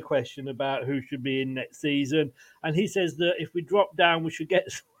answered the question about who should be in next season, and he says that if we drop down, we should get.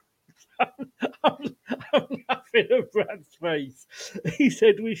 I'm laughing at Brad's face. He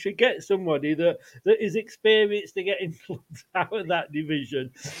said we should get somebody that is experienced to getting clubs out of that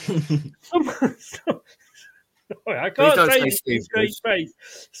division. I can't say it in straight face.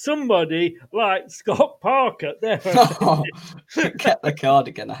 Somebody like Scott Parker. There. Get the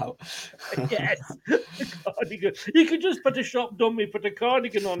cardigan out. Yes, the cardigan. You could just put a shop dummy, put a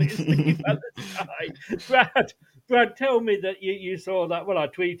cardigan on it and stick it at the side. Brad, tell me that you saw that. Well, I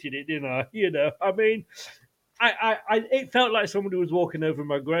tweeted it, didn't I? You know, I mean, I it felt like somebody was walking over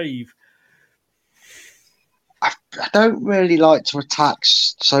my grave. I don't really like to attack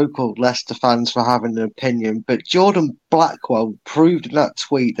so-called Leicester fans for having an opinion, but Jordan Blackwell proved in that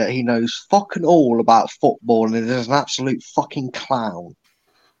tweet that he knows fucking all about football and is an absolute fucking clown.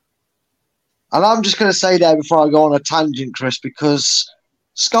 And I'm just going to say there before I go on a tangent, Chris, because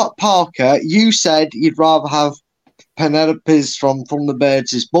Scott Parker, you said you'd rather have Penelope's from the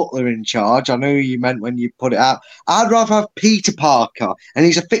Birds' butler in charge. I know who you meant when you put it out. I'd rather have Peter Parker, and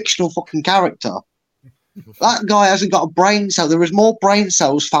he's a fictional fucking character. That guy hasn't got a brain cell. There is more brain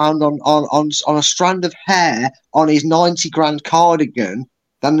cells found on a strand of hair on his 90 grand cardigan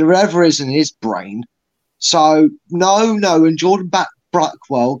than there ever is in his brain. So, no. And Jordan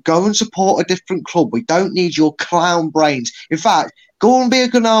Blackwell, go and support a different club. We don't need your clown brains. In fact, go and be a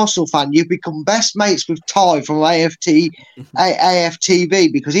good Arsenal fan. You've become best mates with Ty from AFTV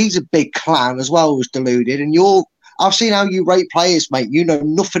because he's a big clown as well, who's deluded. And I've seen how you rate players, mate. You know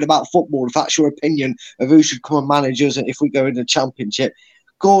nothing about football. If that's your opinion of who should come and manage us if we go in the Championship,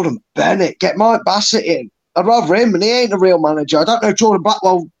 Gordon Bennett, get Mike Bassett in. I'd rather him, and he ain't a real manager. I don't know if Jordan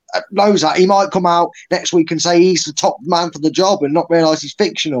Blackwell knows that. He might come out next week and say he's the top man for the job and not realise he's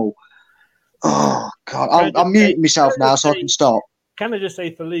fictional. Oh, God. I'm muting myself now so I can stop. Can I just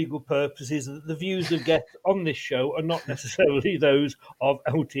say, for legal purposes, that the views of guests on this show are not necessarily those of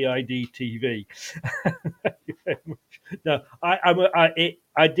LTID TV. Thank you very much. No,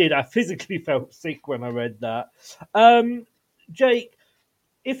 I physically felt sick when I read that. Jake,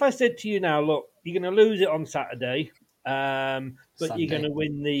 if I said to you now, look, you're going to lose it on Saturday, but Sunday. you're going to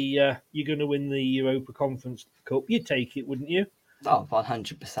win the Europa Conference Cup, you'd take it, wouldn't you? Oh,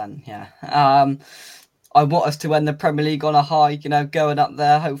 100%, yeah. I want us to end the Premier League on a high, going up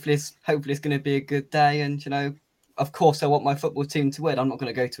there. Hopefully it's going to be a good day. And, of course, I want my football team to win. I'm not going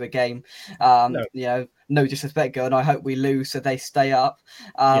to go to a game, no disrespect, and I hope we lose so they stay up.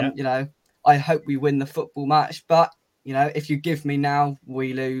 I hope we win the football match. But, if you give me now,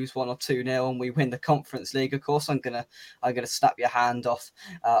 we lose 1 or 2-0 and we win the Conference League, of course, I'm gonna snap your hand off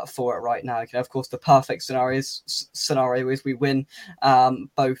for it right now. Of course, the perfect scenario is we win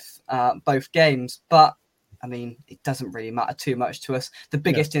both games. But I mean, it doesn't really matter too much to us. The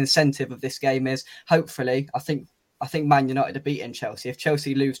biggest incentive of this game is, hopefully, I think Man United are beating Chelsea. If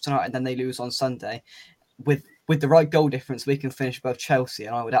Chelsea lose tonight and then they lose on Sunday, with the right goal difference, we can finish above Chelsea,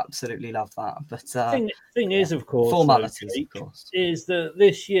 and I would absolutely love that. But thing is, of course, formalities, of course, is that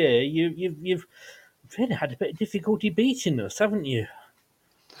this year you've really had a bit of difficulty beating us, haven't you?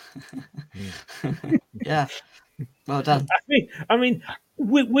 Yeah. Well done. I mean,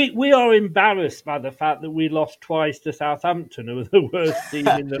 we are embarrassed by the fact that we lost twice to Southampton, who were the worst team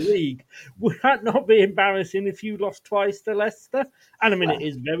in the league. Would that not be embarrassing if you lost twice to Leicester? And I mean, it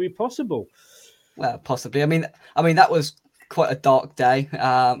is very possible. Well, possibly. I mean, that was quite a dark day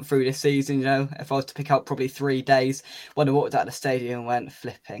through this season. You know, if I was to pick out probably 3 days when I walked out of the stadium and went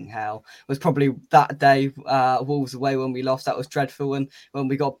flipping hell, was probably that day Wolves away when we lost. That was dreadful. And when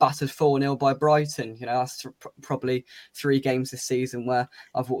we got battered 4-0 by Brighton, you know, that's probably 3 games this season where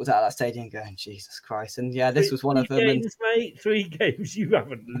I've walked out of that stadium going, Jesus Christ. And yeah, this was one of them. 3 games, mate. 3 games. You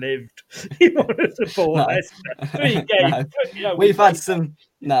haven't lived. You want to support Leicester? 3 games. No. We've had some.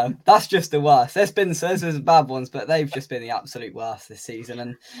 No, that's just the worst. There's some bad ones, but they've just been the absolute worst this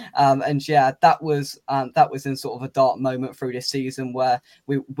season. And yeah, that was in sort of a dark moment through this season where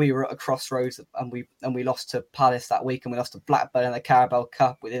we were at a crossroads and we lost to Palace that week and we lost to Blackburn in the Carabao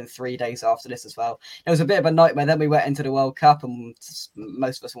Cup within 3 days after this as well. It was a bit of a nightmare. Then we went into the World Cup and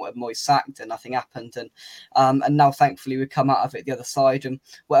most of us wanted Moyes sacked and nothing happened. And now thankfully we come out of it the other side and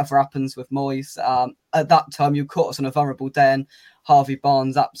whatever happens with Moyes, at that time you caught us on a vulnerable day and Harvey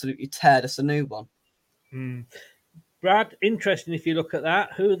Barnes absolutely teared us a new one. Brad, interesting if you look at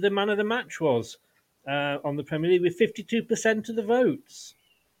that, who the man of the match was on the Premier League with 52% of the votes.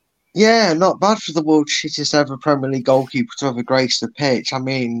 Yeah, not bad for the world's shittest ever Premier League goalkeeper to ever grace the pitch. I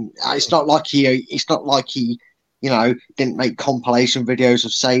mean, it's not like he, you know, didn't make compilation videos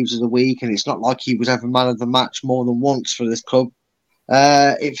of saves of the week, and it's not like he was ever man of the match more than once for this club.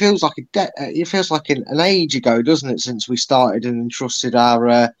 It feels like an age ago, doesn't it, since we started and entrusted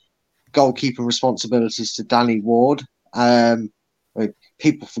our goalkeeping responsibilities to Danny Ward.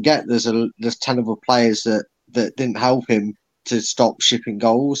 People forget there's 10 other players that didn't help him to stop shipping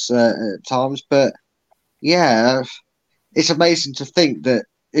goals at times. But yeah, it's amazing to think that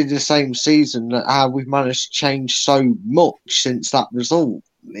in the same season that how we've managed to change so much since that result.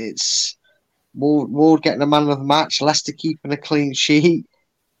 It's Ward getting a man of the match, Leicester keeping a clean sheet.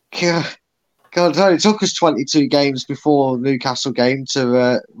 God, it took us 22 games before the Newcastle game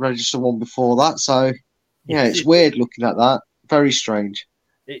to register one before that. So, yeah, it's weird looking at that. Very strange.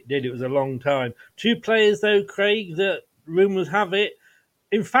 It did. It was a long time. 2 players, though, Craig, that rumours have it.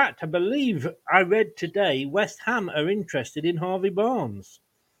 In fact, I believe I read today West Ham are interested in Harvey Barnes.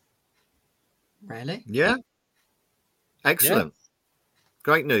 Really? Yeah. Excellent. Yeah.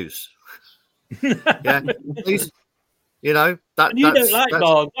 Great news. Yeah. You know, and you don't like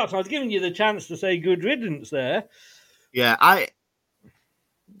Barnes. I was giving you the chance to say good riddance there. Yeah,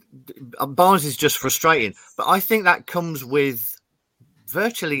 Barnes is just frustrating. But I think that comes with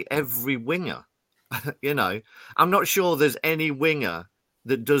virtually every winger. You know, I'm not sure there's any winger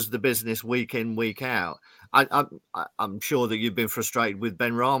that does the business week in, week out. I'm sure that you've been frustrated with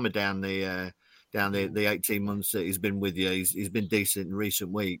Ben Rama down the 18 months that he's been with you. He's been decent in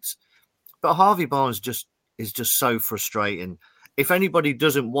recent weeks. But Harvey Barnes is just so frustrating. If anybody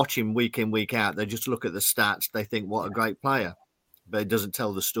doesn't watch him week in, week out, they just look at the stats, they think, what a great player. But it doesn't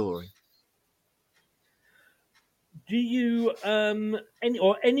tell the story. Do you,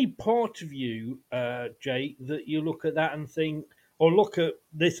 any part of you, Jake, that you look at that and think, or look at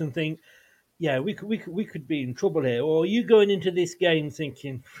this and think, yeah, we could be in trouble here? Or are you going into this game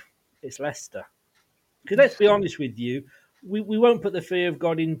thinking, it's Leicester? Because let's be honest with you, we won't put the fear of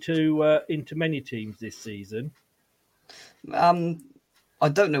God into many teams this season. I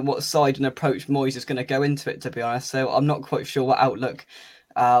don't know what side and approach Moyes is going to go into it, to be honest. So I'm not quite sure what outlook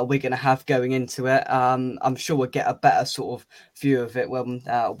we're going to have going into it. I'm sure we'll get a better sort of view of it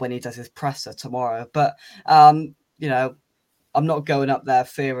when he does his presser tomorrow. But you know, I'm not going up there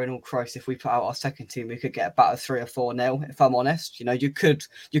fearing, oh Christ, if we put out our second team, we could get about a 3 or 4-0. If I'm honest, you know, you could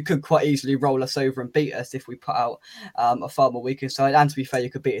quite easily roll us over and beat us if we put out a far more weaker side. And to be fair, you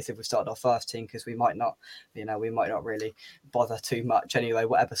could beat us if we started our first team because we might not really bother too much anyway,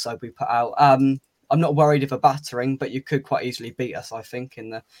 whatever side we put out. I'm not worried of a battering, but you could quite easily beat us, I think, in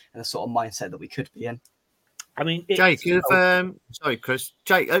the sort of mindset that we could be in. I mean, Jake, sorry, Chris.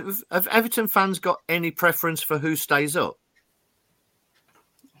 Jake, have Everton fans got any preference for who stays up?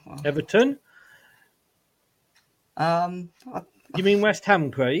 Everton? You mean West Ham,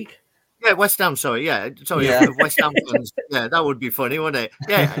 Craig? Yeah, West Ham, sorry. Yeah, sorry. Yeah. West Ham fans. Yeah, that would be funny, wouldn't it?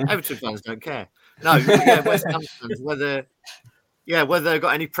 Yeah, Everton fans don't care. No, yeah, West Ham fans, whether they've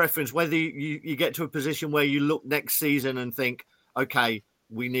got any preference, whether you get to a position where you look next season and think, okay,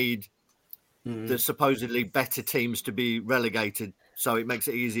 we need the supposedly better teams to be relegated, so it makes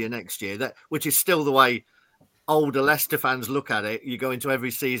it easier next year. Which is still the way older Leicester fans look at it, you go into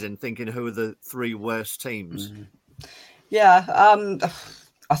every season thinking who are the 3 worst teams. Yeah,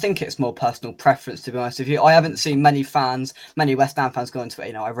 I think it's more personal preference, to be honest with you. I haven't seen many West Ham fans go into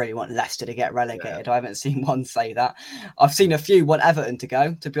it, I really want Leicester to get relegated. I haven't seen one say that. I've seen a few want Everton to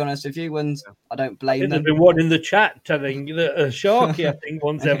go, to be honest with you, and I don't blame them. There's been one in the chat, I think, Sharky, I think,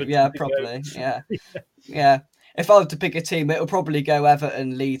 wants Everton yeah, to probably, go. yeah. If I were to pick a team, it'll probably go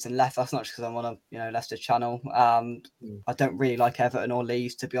Everton, Leeds, and Leicester. That's not just because I'm on a Leicester channel. I don't really like Everton or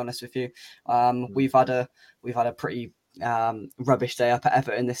Leeds, to be honest with you. We've had a pretty rubbish day up at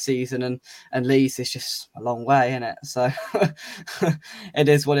Everton this season, and Leeds is just a long way, isn't it? So it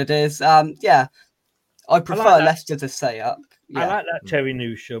is what it is. I prefer Leicester to stay up. I like that Terry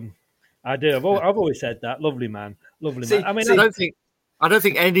Newsham. I do. I've always said that. Lovely man. Man. I mean, I don't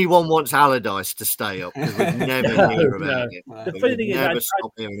think anyone wants Allardyce to stay up because we've never hear about it. The funny thing is,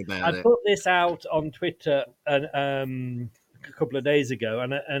 I put this out on Twitter a couple of days ago,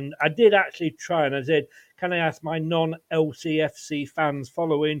 and I did actually try, and I said, can I ask my non-LCFC fans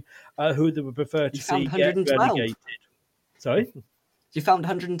following who they would prefer to see get relegated? Sorry? You found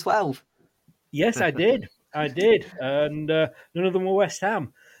 112? Yes, I did. And none of them were West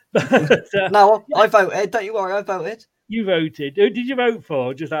Ham. No, I voted. Don't you worry, I voted. You voted. Who did you vote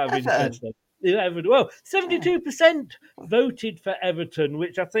for? Just out of interest. Everton. Well, 72% voted for Everton,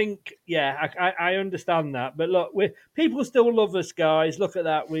 which I think, I understand that. But look, people still love us, guys. Look at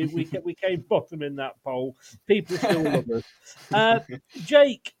that. We came bottom in that poll. People still love us.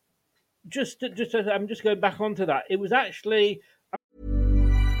 Jake, I'm just going back onto that. It was actually.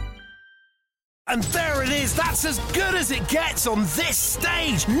 And there it is. That's as good as it gets on this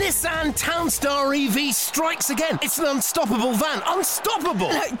stage. Nissan Townstar EV strikes again. It's an unstoppable van. Unstoppable.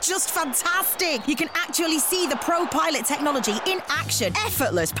 Look, just fantastic. You can actually see the Pro Pilot technology in action.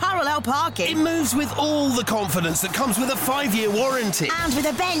 Effortless parallel parking. It moves with all the confidence that comes with a 5-year warranty. And with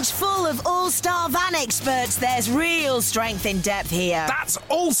a bench full of all-star van experts, there's real strength in depth here. That's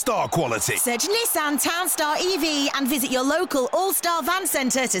all-star quality. Search Nissan Townstar EV and visit your local all-star van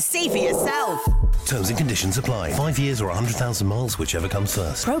centre to see for yourself. Terms and conditions apply. 5 years or 100,000 miles, whichever comes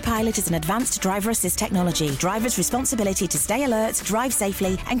first. ProPilot is an advanced driver assist technology. Driver's responsibility to stay alert, drive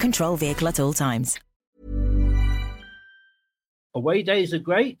safely, and control vehicle at all times. Away days are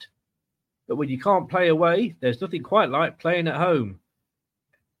great, but when you can't play away, there's nothing quite like playing at home.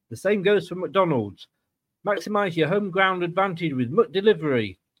 The same goes for McDonald's. Maximise your home ground advantage with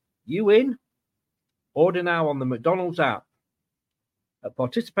McDelivery. You in? Order now on the McDonald's app. At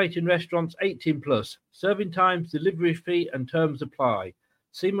participating restaurants, 18 plus. Serving times, delivery fee, and terms apply.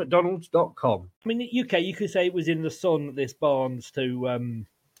 See mcdonalds.com. I mean, UK, you could say it was in the sun, this Barnes to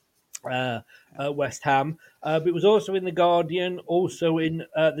West Ham. But it was also in the Guardian, also in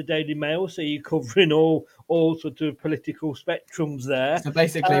the Daily Mail. So you're covering all sorts of political spectrums there. So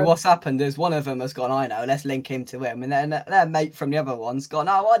basically, what's happened is one of them has gone, I know, let's link him to him. And then their mate from the other one's gone,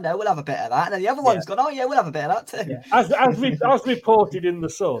 oh, I know, we'll have a bit of that. And then the other one's gone, oh, yeah, we'll have a bit of that too. Yeah. As reported in the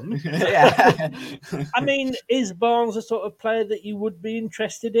Sun. Yeah. I mean, is Barnes a sort of player that you would be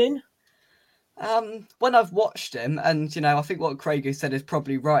interested in? When I've watched him, and I think what Craig has said is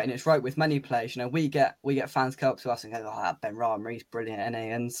probably right, and it's right with many players. We get fans come up to us and go, "Oh, Ben Rama, he's brilliant,"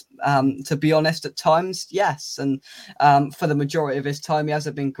 and to be honest, at times, yes, and for the majority of his time, he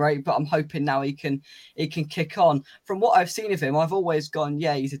hasn't been great. But I'm hoping now he can kick on. From what I've seen of him, I've always gone,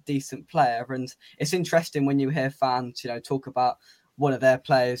 yeah, he's a decent player, and it's interesting when you hear fans, talk about one of their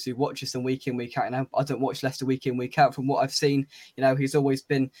players who watches them week in, week out. I don't watch Leicester week in, week out. From what I've seen, he's always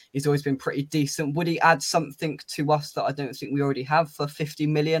been pretty decent. Would he add something to us that I don't think we already have for 50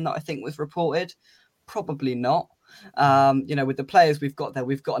 million that I think was reported? Probably not. With the players we've got there,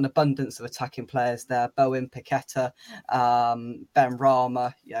 we've got an abundance of attacking players there. Bowen, Paqueta, Ben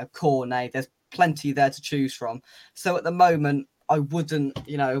Rama, Cornet. There's plenty there to choose from. So at the moment, I wouldn't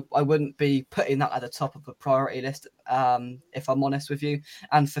be putting that at the top of the priority list, if I'm honest with you.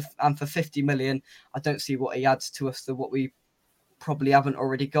 And for 50 million, I don't see what he adds to us to what we probably haven't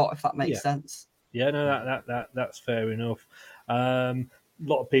already got, if that makes sense. Yeah, no, that's fair enough. A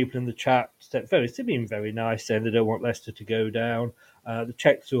lot of people in the chat being very nice, saying they don't want Leicester to go down. The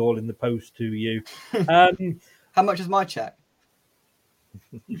checks are all in the post to you. How much is my check?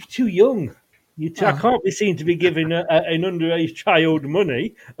 You're too young. I can't be seen to be giving an underage child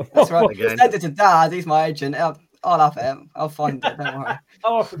money. That's right. Send it to Dad. He's my agent. I'll have it. I'll find it. Don't worry.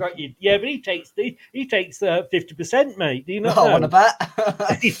 I forgot you. Yeah, but he takes 50%, mate. Do you know? I want to bet.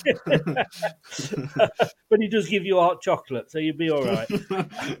 But he does give you hot chocolate, so you'll be all right.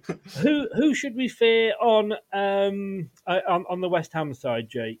 Who should we fear on the West Ham side,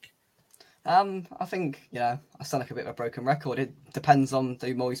 Jake? I think, I sound like a bit of a broken record. It depends on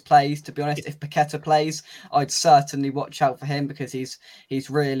who Moyes plays. To be honest, if Paqueta plays, I'd certainly watch out for him because he's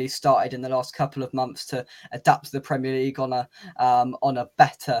really started in the last couple of months to adapt to the Premier League on a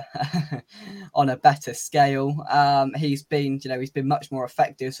better on a better scale. He's been much more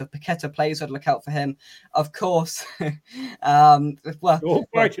effective. So if Paqueta plays, I'd look out for him. Of course, You're all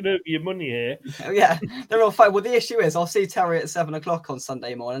fighting over your money here. Yeah, they're all fine. Well, the issue is, I'll see Terry at 7:00 on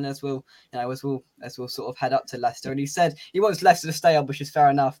Sunday morning as we'll sort of head up to Leicester. And he said he wants Leicester to stay up, which is fair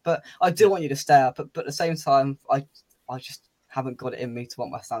enough. But I do want you to stay up. But at the same time, I just haven't got it in me to want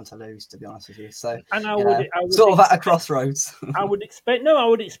West Ham to lose, to be honest with you. So, and I would sort of at a crossroads. I would expect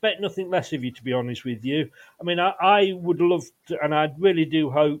nothing less of you, to be honest with you. I mean, I would love to, and I really do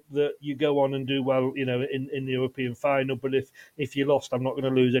hope that you go on and do well, in the European final. But if you lost, I'm not going to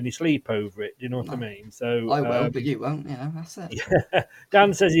lose any sleep over it. Do you know what I mean? So I will, but you won't. That's it. Yeah.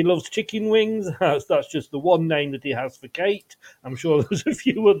 Dan says he loves chicken wings. That's just the one name that he has for Kate. I'm sure there's a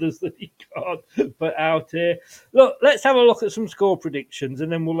few others that he can't put out here. Look, let's have a look at some score predictions,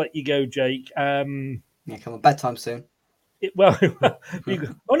 and then we'll let you go, Jake. Yeah, come on, bedtime soon. You're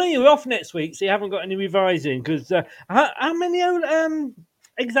off next week, so you haven't got any revising. Because how many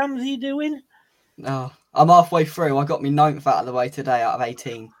exams are you doing? No, I'm halfway through. I got my 9th out of the way today out of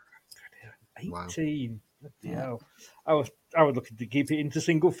 18. 18. Wow. Yeah. I was looking to keep it into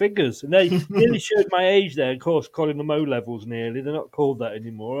single figures, and they nearly showed my age there. Of course, calling them O levels nearly. They're not called that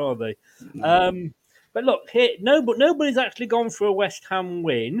anymore, are they? But look here, nobody's actually gone for a West Ham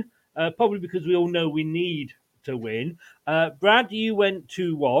win. Probably because we all know we need to win. Brad, you went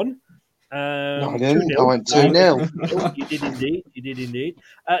 2-1. No, I didn't. I went 2-0. You did indeed.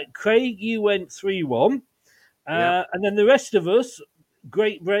 Craig, you went 3-1. Yep. And then the rest of us,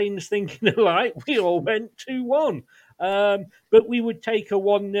 great brains thinking alike, we all went 2-1. But we would take a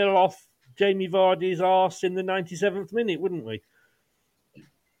 1-0 off Jamie Vardy's arse in the 97th minute, wouldn't we?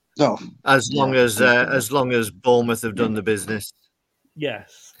 No. As long as Bournemouth have done the business.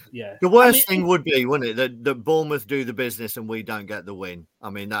 Yes. The worst thing would be, wouldn't it, that Bournemouth do the business and we don't get the win. I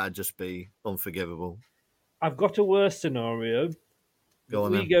mean, that'd just be unforgivable. I've got a worse scenario.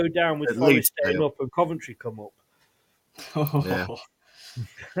 We go down with Forest staying up and Coventry come up. Yeah.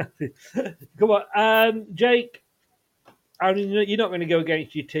 Come on, Jake. I mean, you're not going to go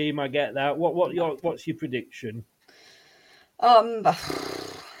against your team. I get that. What's your prediction? I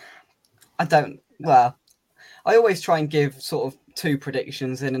don't. Well, I always try and give sort of 2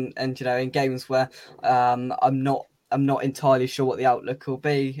 predictions in games where I'm not entirely sure what the outlook will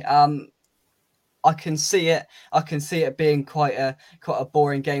be. I can see it being quite a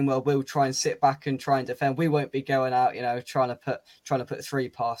boring game where we'll try and sit back and try and defend. We won't be going out, trying to put 3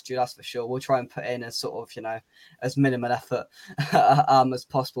 past you. That's for sure. We'll try and put in as sort of, as minimal effort as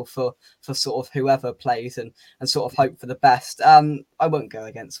possible for sort of whoever plays and sort of hope for the best. I won't go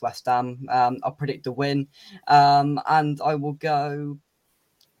against West Ham. I'll predict a win, and I will go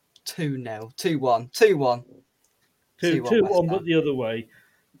 2-0, 2-1, 2-1. 2-1, but the other way.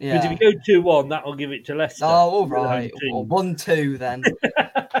 Yeah. Because if you go 2-1, that'll give it to Leicester. Oh, all right. 1-2 then.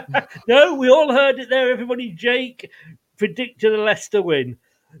 No, we all heard it there, everybody. Jake predicted a Leicester win.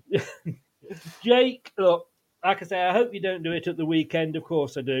 Jake, look, like I say, I hope you don't do it at the weekend. Of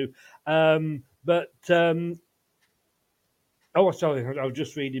course I do. Oh, sorry, I was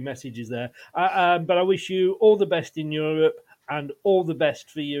just reading messages there. But I wish you all the best in Europe and all the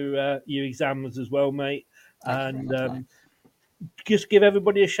best for your exams as well, mate. Thank you very much, mate. Just give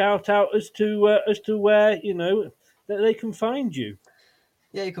everybody a shout out as to where that they can find you.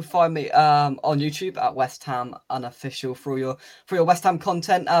 Yeah, you can find me on YouTube at West Ham Unofficial for your West Ham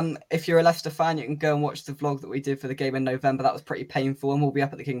content. If you're a Leicester fan, you can go and watch the vlog that we did for the game in November. That was pretty painful, and we'll be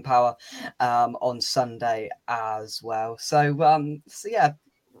up at the King Power on Sunday as well. So yeah,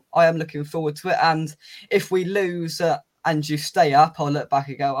 I am looking forward to it. And if we lose and you stay up, I'll look back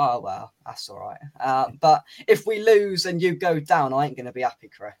and go, oh, well, that's all right. But if we lose and you go down, I ain't going to be happy,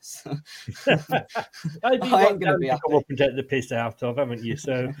 Chris. I ain't going to be happy. Come up and take the piss out of, haven't you?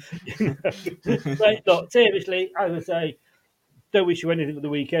 So, look, seriously, as I say, don't wish you anything for the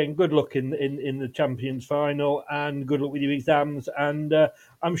weekend. Good luck in the Champions final, and good luck with your exams. And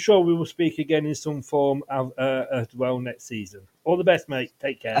I'm sure we will speak again in some form as well next season. All the best, mate.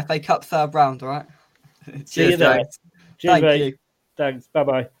 Take care. FA Cup 3rd round, all right? See you there. Cheers, Thank mate. you. Thanks.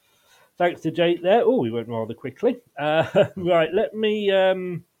 Bye-bye. Thanks to Jake there. Oh, we went rather quickly. Right, let me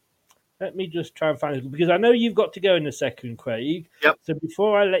just try and find it, because I know you've got to go in a second, Craig. Yep. So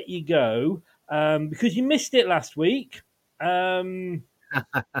before I let you go, because you missed it last week, there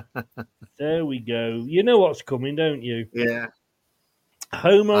we go. You know what's coming, don't you? Yeah.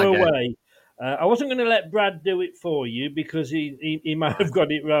 Home or away? I wasn't going to let Brad do it for you because he might have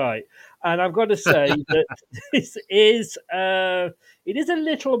got it right. And I've got to say that this is it is a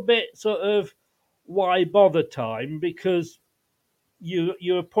little bit sort of why bother time, because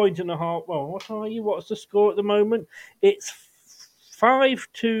you're a point and a half. Well, what are you? What's the score at the moment? It's 5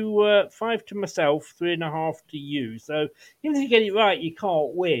 to myself, 3.5 to you. So even if you get it right, you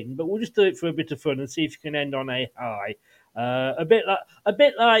can't win. But we'll just do it for a bit of fun and see if you can end on a high. A bit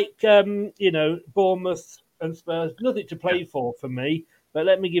like Bournemouth and Spurs. Nothing to play for me. But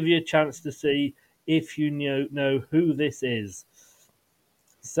let me give you a chance to see if you know who this is.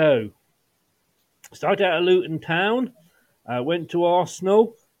 So start out at Luton Town. Went to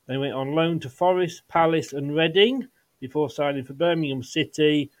Arsenal. They went on loan to Forest, Palace, and Reading before signing for Birmingham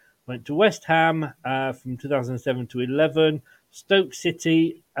City. Went to West Ham from 2007 to 11. Stoke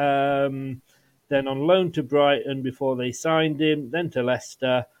City, then on loan to Brighton before they signed him. Then to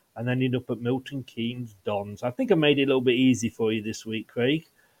Leicester, and then ended up at Milton Keynes Dons. I think I made it a little bit easy for you this week, Craig.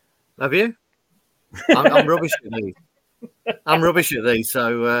 Have you? I'm rubbish at these. I'm rubbish at these,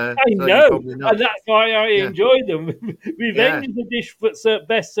 so I so know, and that's why I enjoy them. Revenge is a dish that's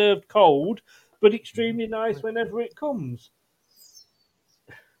best served cold, but extremely nice whenever it comes.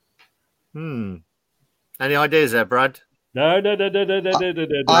 Hmm. Any ideas there, Brad? No.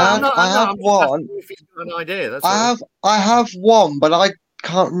 I have one. If you've got an idea, that's I have one, but I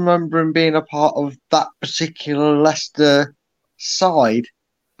can't remember him being a part of that particular Leicester side.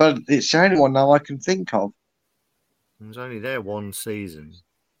 But it's the only one now I can think of. He was only there one season.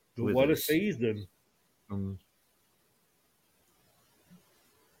 What a season!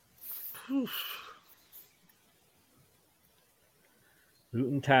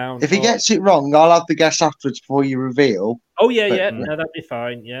 Luton Town. If he gets it wrong, I'll have the guess afterwards before you reveal. Oh, yeah. No, that'd be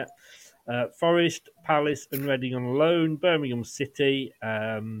fine, yeah. Forest, Palace and Reading on loan. Birmingham City.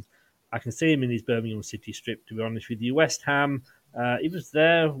 I can see him in his Birmingham City strip, to be honest with you. West Ham. He was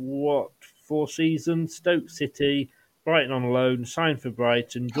there, 4 seasons? Stoke City. Brighton on loan. Signed for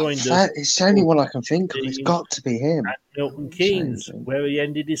Brighton. Joined us. It's the only one I can think of. It's got to be him. At Milton Keynes, where he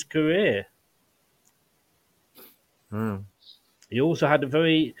ended his career. He also had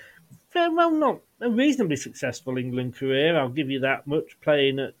a not a reasonably successful England career. I'll give you that much,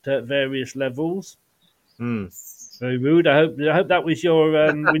 playing at various levels. Very rude. I hope that was your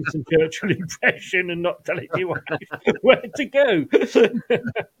Winston Churchill impression and not telling you where to go. He's still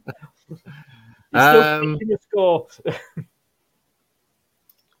picking the score.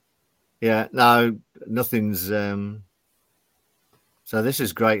 Yeah, no, nothing's. So this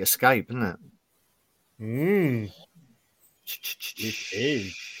is Great Escape, isn't it? It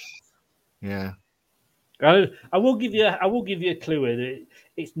is. Yeah. I will give you a clue with it.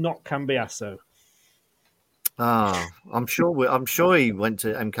 It's not Cambiasso. I'm sure he went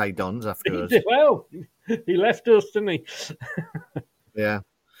to MK Dons afterwards. Well, he left us, didn't he? Yeah.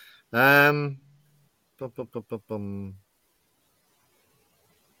 No,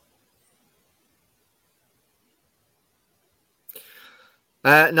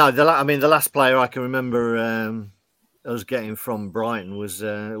 the last player I can remember us getting from Brighton was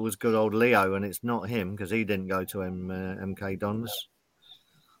good old Leo, and it's not him because he didn't go to MK Dons.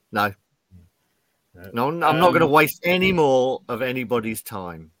 No, I'm not going to waste any more of anybody's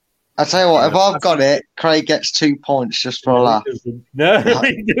time. I tell you what, if I've got it, Craig gets 2 points just for a laugh. No,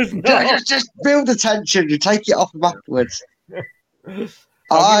 he does not. Just build the tension. You take it off him afterwards.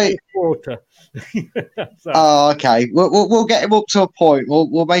 Quarter. Okay. We'll get him up to a point.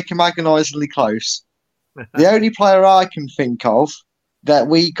 We'll make him agonisingly close. The only player I can think of that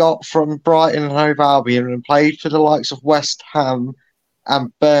we got from Brighton and Hove Albion and played for the likes of West Ham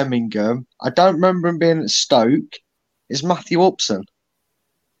and Birmingham, I don't remember him being at Stoke, is Matthew Upson.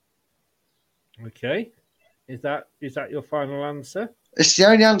 Okay. Is that your final answer? It's the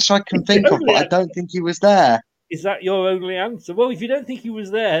only answer I can think of, but I don't think he was there. Is that your only answer? Well, if you don't think he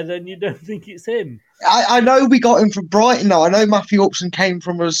was there, then you don't think it's him. I know we got him from Brighton, though. I know Matthew Upson came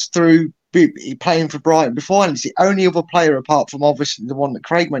from us through playing for Brighton before, and it's the only other player apart from obviously the one that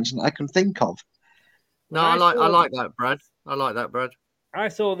Craig mentioned that I can think of. No, I like that, Brad. I like that, Brad. I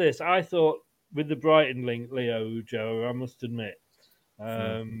saw this. I thought with the Brighton link, Leo, Joe, I must admit.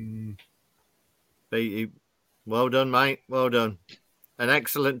 Well done, mate. Well done. An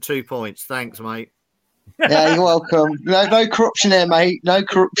excellent 2 points. Thanks, mate. Yeah, you're welcome. No corruption here, mate. No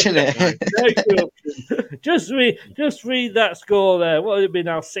corruption here. No corruption. Just read that score there. What would it be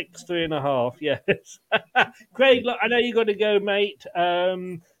now? 6, 3.5. Yes. Craig, look, I know you got to go, mate,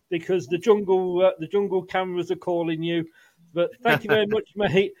 because the jungle cameras are calling you. But thank you very much,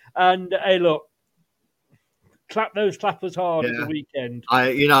 mate. And hey, look, clap those clappers hard at the weekend.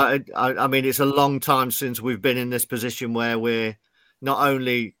 I mean, it's a long time since we've been in this position where we're not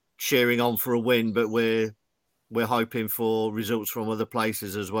only cheering on for a win, but we're hoping for results from other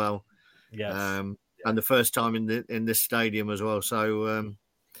places as well. Yes. And the first time in this stadium as well. So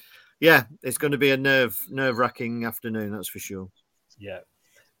it's going to be a nerve-wracking afternoon, that's for sure. Yeah,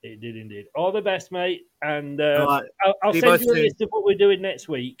 it did indeed. All the best, mate. And right. I'll send you a list of what we're doing next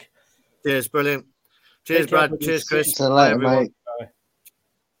week. Cheers, brilliant. Cheers, Brad. Cheers, Chris. See you later, mate.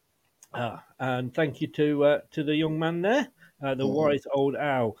 And thank you to the young man there, the wise old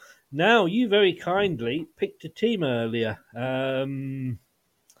owl. Now, you very kindly picked a team earlier.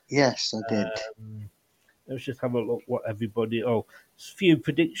 Yes, I did. Let's just have a look what everybody... a few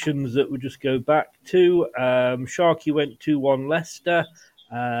predictions that we'll just go back to. Sharky went 2-1 Leicester.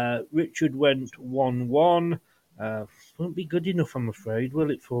 Richard went 1-1. Won't be good enough, I'm afraid,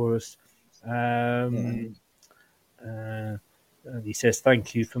 will it, for us? And he says,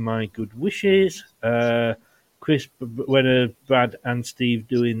 thank you for my good wishes. Chris, when are Brad and Steve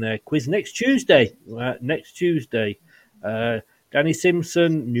doing their quiz? Next Tuesday. Danny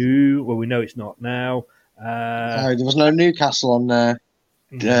Simpson, no. Well, we know it's not now. No, there was no Newcastle on there.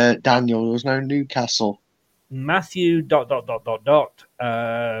 Daniel, there was no Newcastle. Matthew ... Sorry,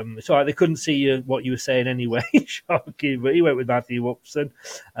 they couldn't see what you were saying anyway, Sharky, but he went with Matthew Upson,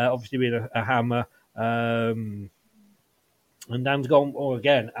 obviously being a hammer. And Dan's gone,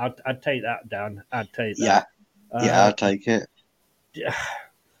 again, I'd take that, Dan. I'd take that. Yeah, I'd take it.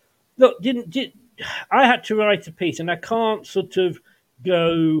 Look, I had to write a piece, and I can't sort of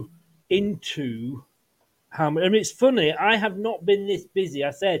go into how much. I mean, it's funny, I have not been this busy.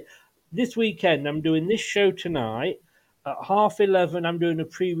 I said, this weekend, I'm doing this show tonight. At 11:30, I'm doing a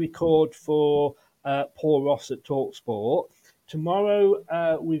pre-record for Paul Ross at TalkSport.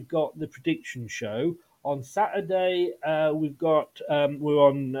 Tomorrow, we've got the prediction show. On Saturday, we're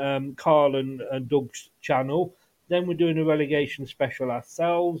on Carl and Doug's channel. Then we're doing a relegation special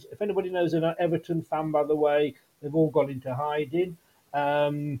ourselves. If anybody knows an Everton fan, by the way, they've all gone into hiding.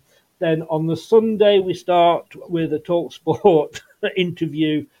 Then on the Sunday, we start with a TalkSport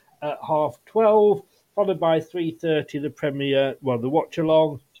interview at 12:30, followed by 3:30, the premiere, the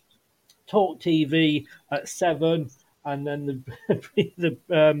watch-along, Talk TV at 7, and then the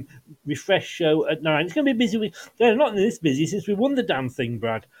refresh show at 9. It's going to be busy. They're not this busy since we won the damn thing,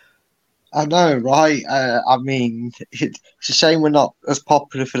 Brad. I know, right? I mean, it's a shame we're not as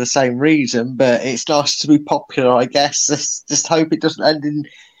popular for the same reason, but it's nice to be popular, I guess. Let's just hope it doesn't end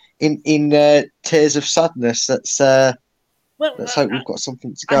in tears of sadness. Let's hope we've got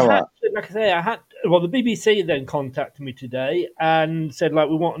something to go at. Like I say, the BBC then contacted me today and said,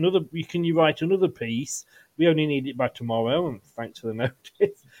 we want another. Can you write another piece? We only need it by tomorrow, and thanks for the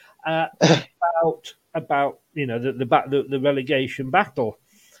notice. About the relegation battle.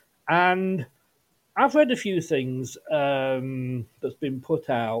 And I've read a few things that's been put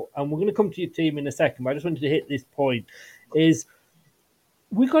out, and we're going to come to your team in a second, but I just wanted to hit this point, is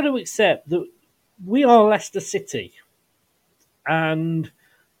we've got to accept that we are Leicester City. And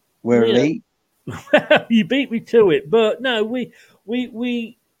we're elite. You beat me to it, but no, we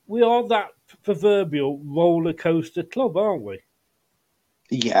are that proverbial roller coaster club, aren't we?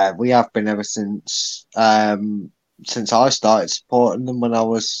 Yeah, we have been ever since I started supporting them when I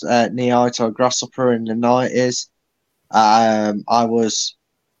was knee-high to a grasshopper in the 90s. I was,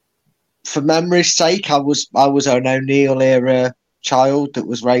 for memory's sake, I was an O'Neill era child that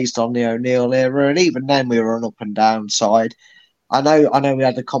was raised on the O'Neill era, and even then we were an up and down side. I know we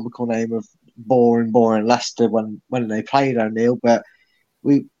had the comical name of boring Leicester when they played O'Neill, but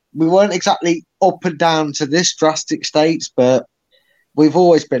we weren't exactly up and down to this drastic states, but we've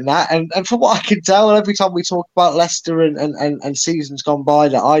always been that. And from what I can tell, every time we talk about Leicester and seasons gone by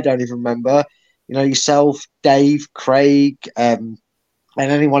that I don't even remember, yourself, Dave, Craig, and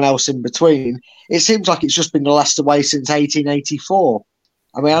anyone else in between, it seems like it's just been the Leicester way since 1884.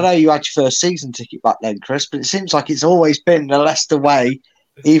 I mean, I know you had your first season ticket back then, Chris, but it seems like it's always been the Leicester way,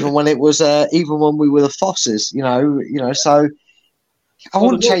 even when it was, even when we were the Fosses, So I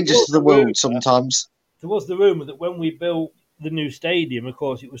wouldn't change this to the world sometimes. There was the rumour that when we built the new stadium, of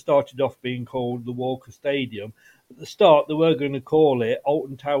course, it was started off being called the Walker Stadium. At the start, they were going to call it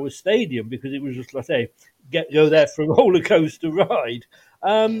Alton Towers Stadium because it was just, like I say, go there for a roller coaster ride.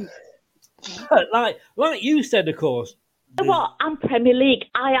 But like you said, of course. What? I'm Premier League.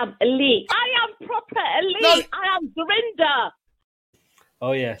 I am elite. I am proper elite. No. I am Dorinda.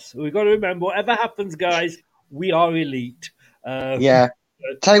 Oh, yes. We've got to remember, whatever happens, guys, we are elite. Yeah.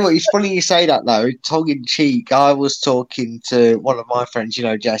 Tell you what, it's funny you say that, though. Tongue in cheek, I was talking to one of my friends,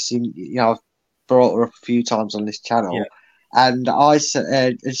 Jesse, I've brought her up a few times on this channel, Yeah. and I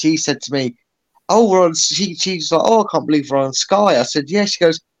said, and she said to me, "Oh, we're on." She's like, "Oh, I can't believe we're on Sky." I said, "Yeah." She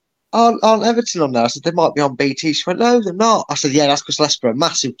goes, aren't Everton on there? I said, "They might be on BT." She went, "No, they're not." I said, "Yeah, that's because Leicester are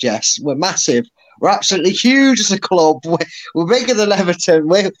massive, Jess. We're massive. We're absolutely huge as a club. We're bigger than Everton.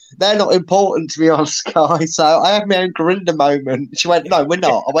 They're not important to be on Sky." So I had my own Corinda moment. She went, "No, we're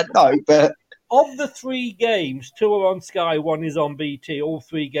not." I went, "No, but." Of the 3 games, 2 are on Sky, 1 is on BT. All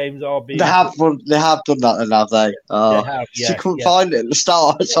 3 games are being. They have done that, then, have they? They have, She yeah. couldn't find it at the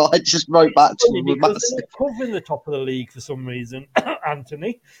start, so I just wrote back to Funny her with because they're massive. not covering the top of the league for some reason,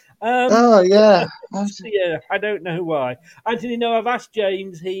 Anthony. Oh yeah, Yeah, I don't know why. Anthony, no, I've asked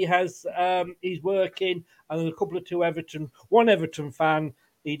James. He has, he's working, and there's a couple of one Everton fan.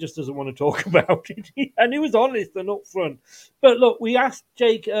 He just doesn't want to talk about it, and he was honest and upfront. But look, we asked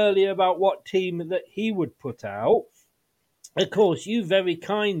Jake earlier about what team that he would put out. Of course, you very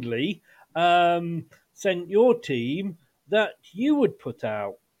kindly sent your team that you would put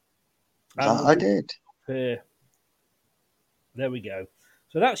out. And I did. There we go.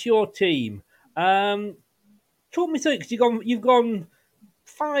 So that's your team. Talk me through it, because you've gone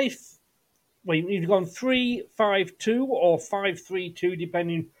 5. Well, you've gone 3-5-2 or 5-3-2,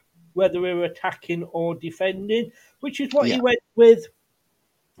 depending whether we're attacking or defending, which is what Yeah. you went with.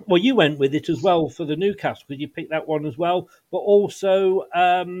 Well, you went with it as well for the Newcastle, because you picked that one as well. But also,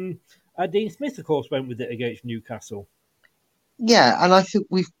 Dean Smith, of course, went with it against Newcastle. Yeah, and I think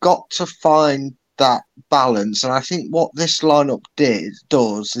we've got to find that balance. And I think what this lineup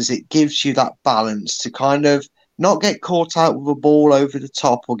does is it gives you that balance to kind of not get caught out with a ball over the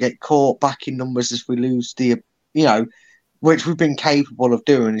top or get caught back in numbers as we lose which we've been capable of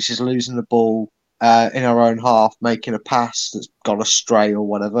doing, is just losing the ball in our own half, making a pass that's gone astray or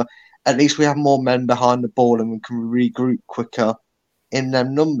whatever. At least we have more men behind the ball and we can regroup quicker in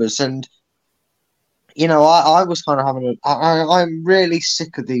them numbers. And I was kind of I'm really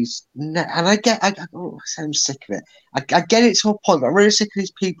sick of these, and I'm sick of it. I get it to a point, but I'm really sick of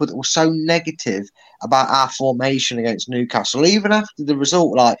these people that were so negative about our formation against Newcastle, even after the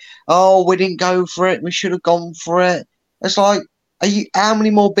result. Like, oh, we didn't go for it, we should have gone for it. It's like, how many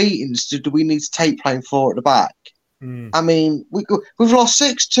more beatings do we need to take playing 4 at the back? I mean, we've lost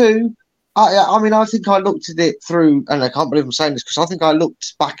 6-2. I think I looked at it through, and I can't believe I'm saying this because I think I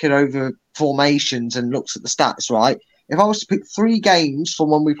looked back at over formations and looked at the stats, right? If I was to pick 3 games from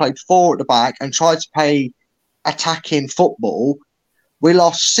when we played 4 at the back and tried to play attacking football, we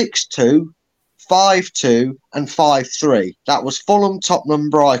lost 6-2, 5-2, and 5-3. That was Fulham, Tottenham,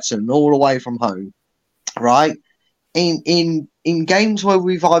 Brighton, all away from home, right? In games where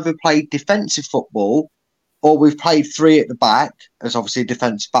we've either played defensive football or we've played 3 at the back, as obviously a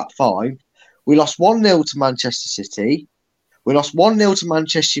defensive back 5. We lost 1-0 to Manchester City. We lost 1-0 to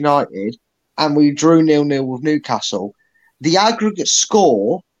Manchester United, and we drew 0-0 with Newcastle. The aggregate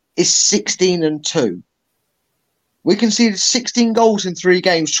score is 16-2. We conceded 16 goals in 3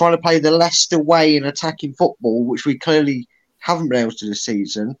 games trying to play the Leicester way in attacking football, which we clearly haven't been able to this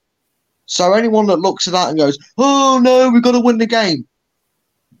season. So anyone that looks at that and goes, "Oh no, we've got to win the game,"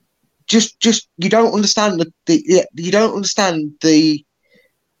 just you don't understand you don't understand the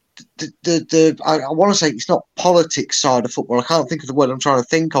I want to say it's not politics side of football. I can't think of the word I'm trying to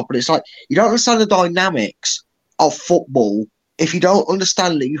think of, but it's like you don't understand the dynamics of football if you don't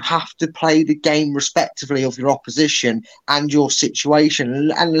understand that you have to play the game respectively of your opposition and your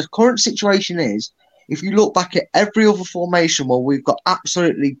situation. And the current situation is, if you look back at every other formation where we've got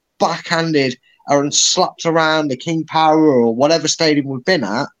absolutely backhanded and slapped around the King Power or whatever stadium we've been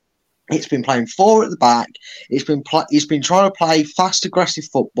at, it's been playing 4 at the back. It's been trying to play fast, aggressive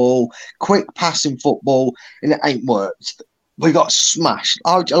football, quick passing football, and it ain't worked. We got smashed.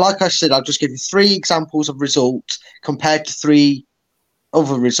 Like I said, I'll just give you 3 examples of results compared to 3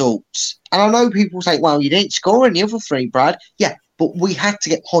 other results. And I know people say, "Well, you didn't score any other 3, Brad." Yeah, but we had to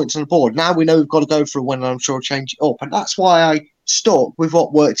get points on the board. Now we know we've got to go for a win, and I'm sure I'll change it up. And that's why I stuck with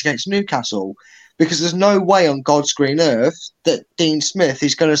what worked against Newcastle, because there's no way on God's green earth that Dean Smith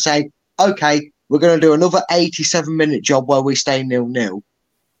is going to say, "Okay, we're going to do another 87-minute job where we stay 0-0.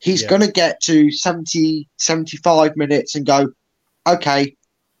 He's going to get to 70, 75 minutes and go, "Okay,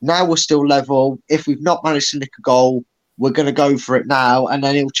 now we're still level. If we've not managed to nick a goal, we're going to go for it now." And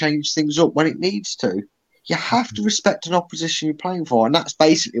then he'll change things up when it needs to. You have to respect an opposition you're playing for. And that's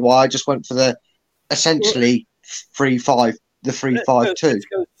basically why I just went for the essentially 3-5, the 3-5-2.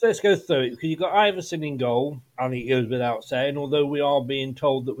 Let's go through it, because you've got Iverson in goal. I think it goes without saying, although we are being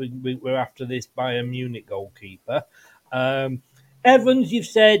told that we're after this Bayern Munich goalkeeper. Evans, you've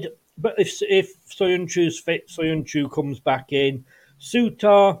said, but if Soyunchu's fit, Soyunchu comes back in.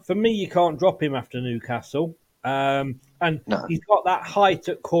 Sutar, for me, you can't drop him after Newcastle. And No. he's got that height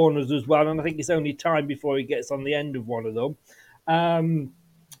at corners as well, and I think it's only time before he gets on the end of one of them.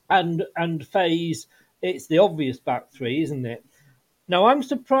 And Faze, it's the obvious back three, isn't it? Now, I'm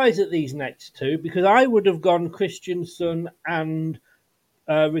surprised at these next two because I would have gone Christensen and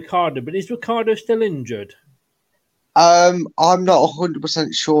Ricardo, but is Ricardo still injured? I'm not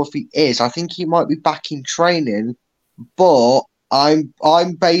 100% sure if he is. I think he might be back in training, but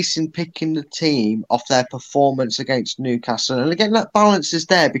I'm basing picking the team off their performance against Newcastle. And again, that balance is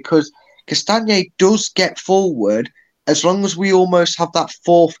there because Castagne does get forward as long as we almost have that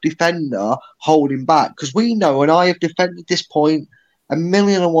fourth defender holding back. Because we know, and I have defended this point a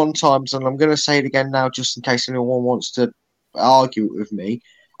million and one times, and I'm going to say it again now just in case anyone wants to argue it with me.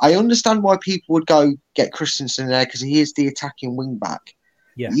 I understand why people would go get Christensen there because he is the attacking wing back.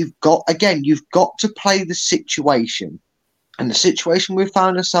 Yeah. You've got to play the situation. And the situation we've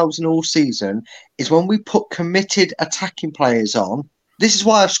found ourselves in all season is when we put committed attacking players on. This is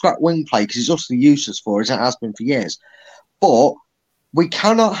why I've scrapped wing play because it's utterly useless for us. It has been for years. But we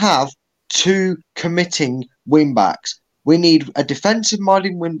cannot have two committing wing backs. We need a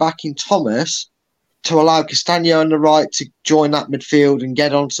defensive-minded wing back in Thomas to allow Castagne on the right to join that midfield and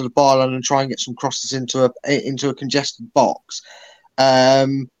get onto the byline and try and get some crosses into a congested box.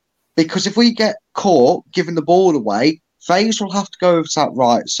 Because if we get caught giving the ball away, Faze will have to go over to that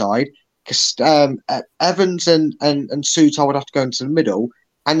right side. Evans and Sutar would have to go into the middle,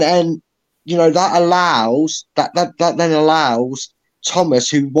 and then that then allows Thomas,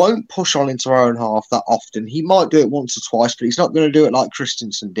 who won't push on into our own half that often. He might do it once or twice, but he's not going to do it like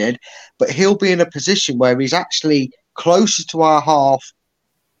Christensen did. But he'll be in a position where he's actually closer to our half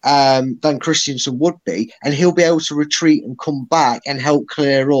than Christensen would be, and he'll be able to retreat and come back and help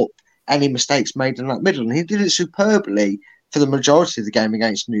clear up any mistakes made in that middle. And he did it superbly for the majority of the game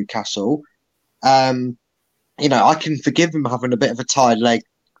against Newcastle. I can forgive him having a bit of a tired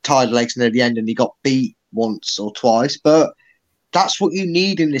legs near the end, and he got beat once or twice, but that's what you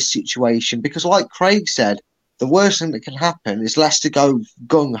need in this situation because, like Craig said, the worst thing that can happen is Leicester go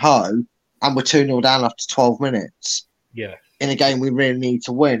gung-ho and we're 2-0 down after 12 minutes. Yeah. In a game we really need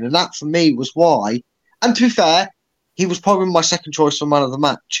to win. And that, for me, was why. And to be fair, he was probably my second choice for man of the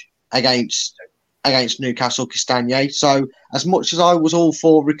match against Newcastle, Castagne. So as much as I was all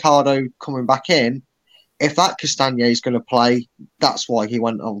for Ricardo coming back in, if that Castagne is going to play, that's why he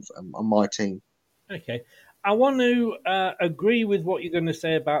went on my team. Okay. I want to agree with what you're going to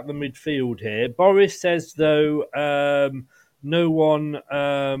say about the midfield here. Boris says, though, no one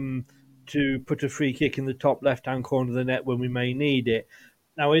to put a free kick in the top left-hand corner of the net when we may need it.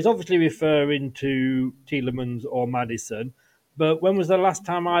 Now, he's obviously referring to Tielemans or Maddison, but when was the last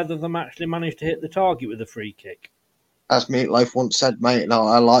time either of them actually managed to hit the target with a free kick? As Meatloaf once said, mate, and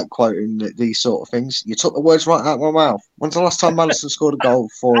I like quoting these sort of things. You took the words right out of my mouth. When's the last time Maddison scored a goal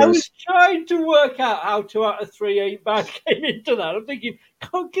for us? I was trying to work out how 2 out of 3 ain't bad came into that. I'm thinking,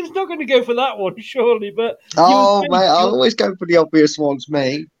 Conkin's not going to go for that one, surely. But mate, I'll always go for the obvious ones,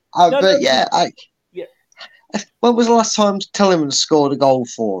 me. When was the last time Tielemans scored a goal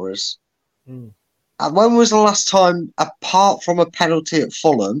for us? And when was the last time, apart from a penalty at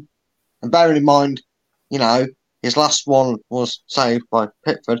Fulham, and bearing in mind, his last one was saved by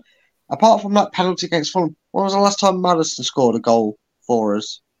Pickford. Apart from that penalty against Fulham, when was the last time Maddison scored a goal for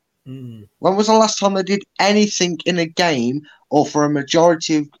us? When was the last time they did anything in a game or for a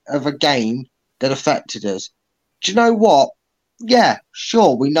majority of a game that affected us? Do you know what? Yeah,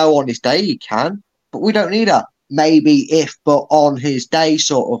 sure, we know on his day he can, but we don't need a maybe if but on his day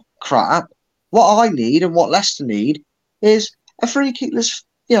sort of crap. What I need and what Leicester need is a free kick that's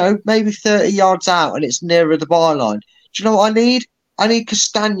maybe 30 yards out and it's nearer the byline. Do you know what I need? I need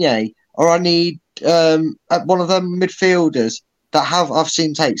Castagne or I need one of them midfielders that I've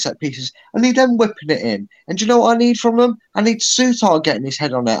seen take set pieces. I need them whipping it in. And do you know what I need from them? I need Sutar getting his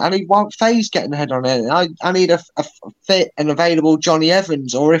head on it. I need Wout Faze getting the head on it. I need a fit and available Johnny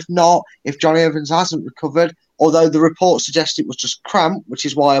Evans, or if not, if Johnny Evans hasn't recovered, although the report suggests it was just cramp, which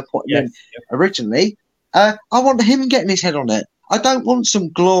is why I put him in originally, I want him getting his head on it. I don't want some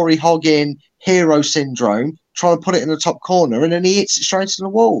glory hogging hero syndrome trying to put it in the top corner and then he hits it straight to the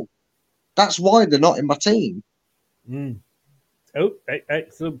wall. That's why they're not in my team. Oh,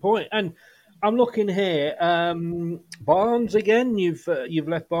 excellent point. And I'm looking here. Barnes again. You've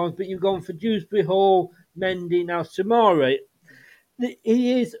left Barnes, but you've gone for Dewsbury Hall, Mendy, now Samara.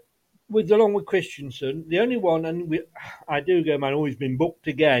 He is, along with Christensen, the only one. And I do go, man. Always been booked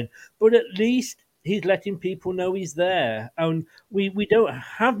again, but at least he's letting people know he's there. And we don't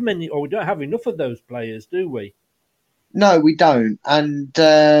have many, or we don't have enough of those players, do we? No, we don't. And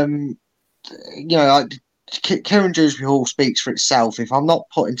Kieran Dewsbury Hall speaks for itself. If I'm not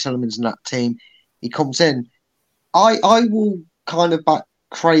putting Tillemans in that team, he comes in. I will kind of back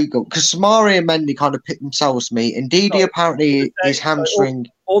Craig up because Samari and Mendy kind of picked themselves to me. Indeed, he apparently his hamstring.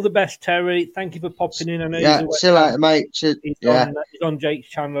 All the best, Terry. Thank you for popping in. I know Yeah, see you later, mate. He's on Jake's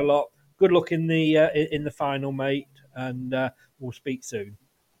channel a lot. Good luck in the final, mate, and we'll speak soon.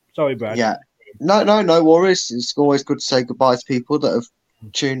 Sorry, Brad. Yeah, no worries. It's always good to say goodbye to people that have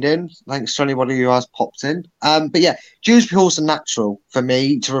tuned in. Thanks to anybody who has popped in. But yeah, Dewsbury Hall's a natural for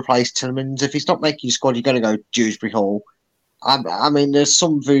me to replace Tillemans. If he's not making your squad, you're going to go Dewsbury Hall. I mean, there's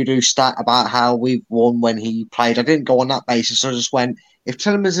some voodoo stat about how we've won when he played. I didn't go on that basis. I just went, if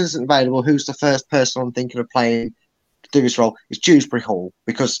Tillemans isn't available, who's the first person I'm thinking of playing to do this role? It's Dewsbury Hall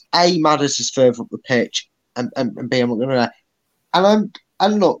because A, Madders is further up the pitch, and B, I'm not going to.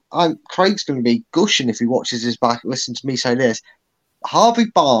 And look, Craig's going to be gushing if he watches this back. Listen to me say this: Harvey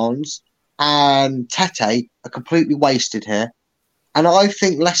Barnes and Tete are completely wasted here, and I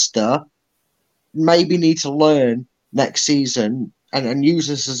think Leicester maybe need to learn next season and use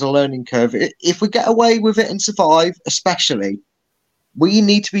this as a learning curve. If we get away with it and survive, especially, we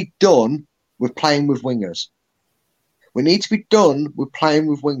need to be done with playing with wingers. We need to be done with playing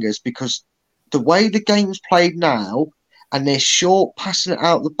with wingers because the way the game's played now, and they're short passing it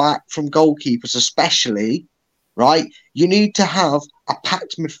out the back from goalkeepers especially, right? You need to have a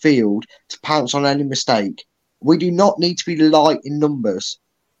packed midfield to pounce on any mistake. We do not need to be light in numbers.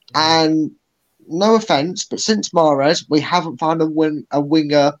 And no offence, but since Mahrez, we haven't found a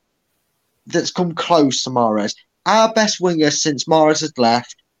winger that's come close to Mahrez. Our best winger since Mahrez has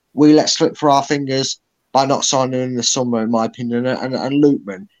left, we let slip through our fingers by not signing him in the summer, in my opinion, and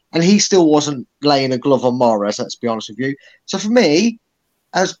Lootman. And he still wasn't laying a glove on Mahrez, let's be honest with you. So for me,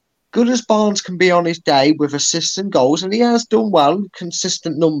 as good as Barnes can be on his day with assists and goals, and he has done well,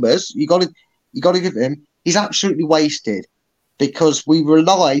 consistent numbers, you got to give him, he's absolutely wasted because we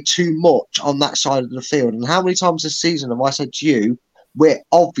rely too much on that side of the field. And how many times this season have I said to you, we're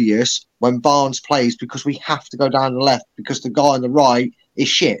obvious when Barnes plays because we have to go down the left because the guy on the right is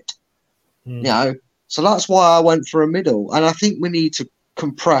shit. You know, so that's why I went for a middle. And I think we need to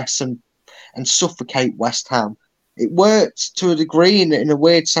compress and suffocate West Ham. It worked to a degree in a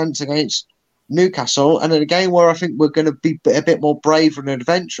weird sense against Newcastle, and in a game where I think we're going to be a bit more brave and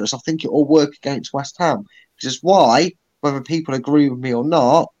adventurous, I think it will work against West Ham. Which is why, whether people agree with me or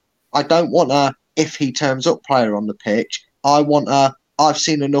not, I don't want a if he turns up player on the pitch. I want a I've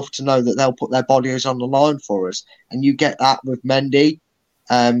seen enough to know that they'll put their bodies on the line for us, and you get that with Mendy.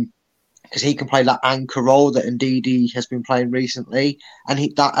 Because he can play that anchor role that Ndidi has been playing recently. And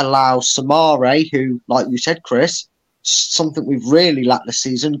that allows Samare, who, like you said, Chris, something we've really lacked this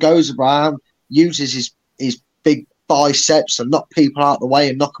season, goes around, uses his big biceps and knock people out of the way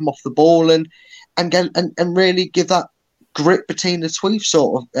and knock them off the ball and really give that grit between the teeth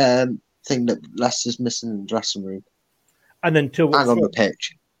sort of thing that Leicester's missing in the dressing room. And then two up front. On the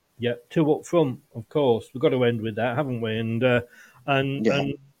pitch. Yeah, two up front, of course. We've got to end with that, haven't we? And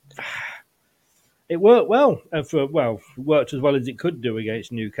it worked well. Worked as well as it could do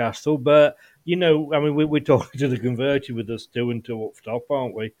against Newcastle. But, you know, I mean, we're talking to the converter with us two and two up top,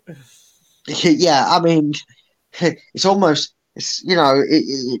 aren't we? Yeah, I mean, it's almost,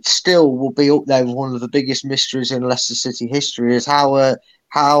 it still will be up there with one of the biggest mysteries in Leicester City history is how a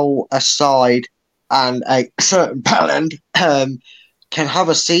side and a certain Palland can have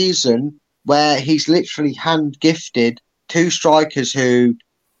a season where he's literally hand-gifted two strikers who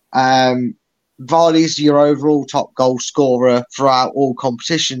Vardy's your overall top goal scorer throughout all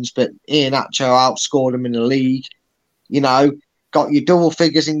competitions, but Ian Acho outscored him in the league. You know, got your double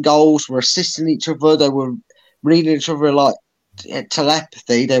figures in goals, were assisting each other, they were reading each other like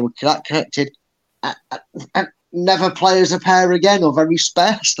telepathy, they were that connected. And never play as a pair again, or very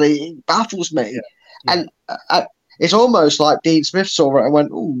sparsely. It baffles me. Yeah. And it's almost like Dean Smith saw it and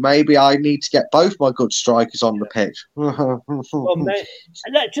went, "Oh, maybe I need to get both my good strikers on the pitch." Well, mate,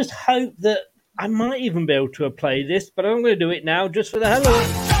 let's just hope that I might even be able to play this, but I'm going to do it now just for the hell of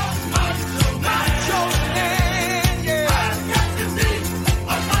it.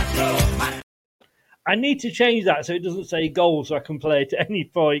 I need to change that so it doesn't say goal so I can play it at any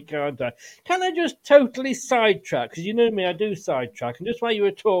point, can't I? Can I just totally sidetrack? Because you know me, I do sidetrack. And just while you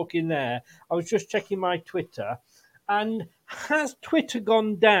were talking there, I was just checking my Twitter. And has Twitter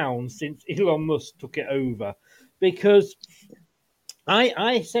gone down since Elon Musk took it over? Because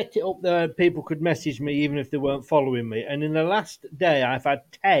I set it up there, people could message me even if they weren't following me. And in the last day, I've had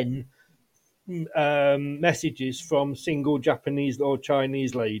 10 messages from single Japanese or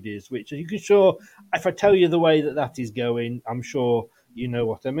Chinese ladies, which you can sure, if I tell you the way that is going, I'm sure you know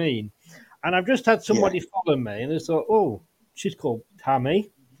what I mean. And I've just had somebody follow me, and I thought, oh, she's called Tammy.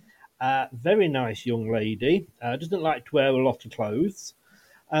 Very nice young lady. Doesn't like to wear a lot of clothes,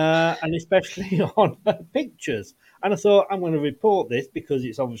 and especially on her pictures. And I thought, I'm going to report this because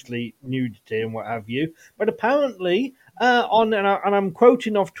it's obviously nudity and what have you. But apparently, and I'm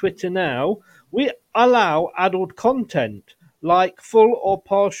quoting off Twitter now, we allow adult content like full or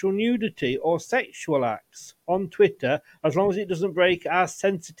partial nudity or sexual acts on Twitter as long as it doesn't break our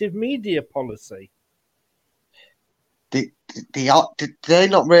sensitive media policy. Did they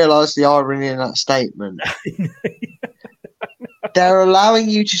not realise the irony in that statement? They're allowing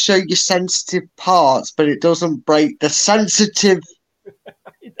you to show your sensitive parts, but it doesn't break the sensitive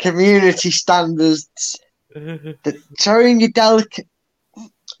community standards. Showing your delicate...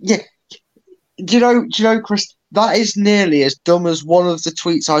 Yeah. Do you know, Chris, that is nearly as dumb as one of the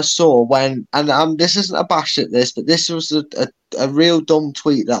tweets I saw when... And this isn't a bash at this, but this was a real dumb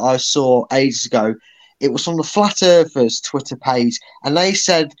tweet that I saw ages ago. It was from the Flat Earthers Twitter page, and they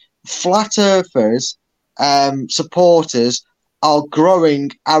said Flat Earthers supporters are growing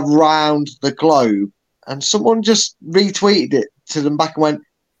around the globe. And someone just retweeted it to them back and went,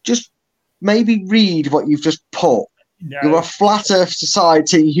 just maybe read what you've just put. No. You're a Flat Earth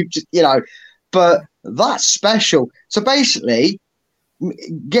society, you just, but that's special. So basically,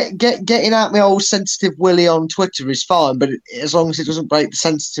 getting out my old sensitive willy on Twitter is fine, but as long as it doesn't break the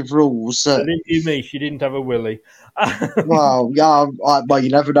sensitive rules. Believe you me, she didn't have a willy. Well, yeah, well,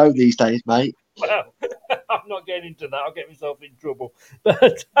 you never know these days, mate. Well, I'm not getting into that. I'll get myself in trouble.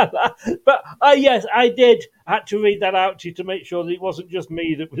 But yes, I did. I had to read that out to you to make sure that it wasn't just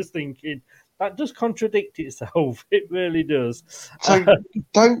me that was thinking. That does contradict itself. It really does. So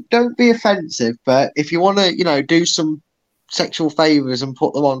don't be offensive, but if you want to, do some sexual favours and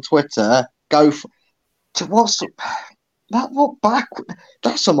put them on Twitter, go for. That's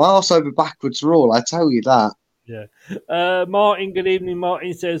some arse over backwards rule. I tell you that. Yeah. Martin, good evening.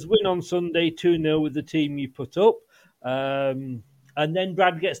 Martin says, win on Sunday 2-0 with the team you put up. And then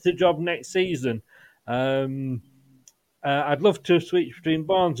Brad gets the job next season. I'd love to switch between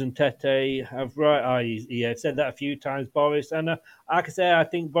Barnes and Tete. I've said that a few times, Boris. And like I say, I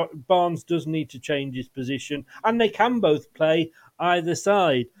think Barnes does need to change his position. And they can both play either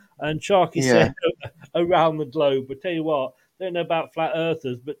side. And Sharky said around the globe. But tell you what, I don't know about Flat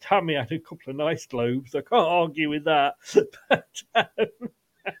Earthers, but Tammy had a couple of nice globes. I can't argue with that.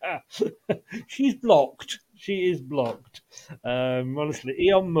 She's blocked. She is blocked. Honestly,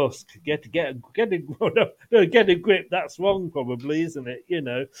 Elon Musk, get a grip. That's wrong, probably, isn't it?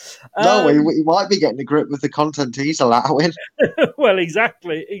 No, he might be getting a grip with the content he's allowing. Well,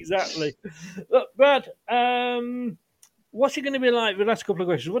 exactly. Look, Brad, what's it going to be like? The last couple of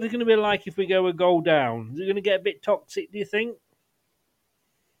questions. What's it going to be like if we go a goal down? Is it going to get a bit toxic? Do you think?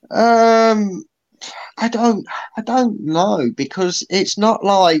 I don't know, because it's not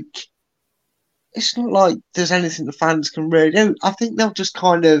like there's anything the fans can really do. I think they'll just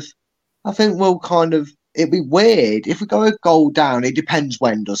it'd be weird if we go a goal down. It depends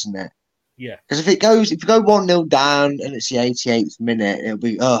when, doesn't it? Yeah. Because if you go 1-0 down and it's the 88th minute, it'll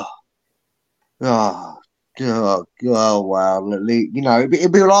be well, it'll be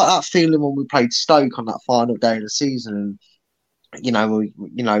like that feeling when we played Stoke on that final day of the season, and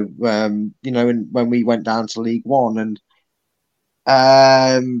when we went down to League One, and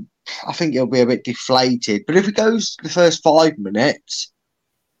I think it'll be a bit deflated. But if it goes the first 5 minutes,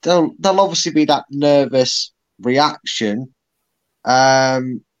 there'll obviously be that nervous reaction. I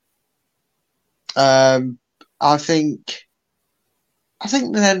think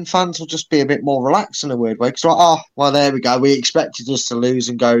then fans will just be a bit more relaxed in a weird way, because there we go. We expected us to lose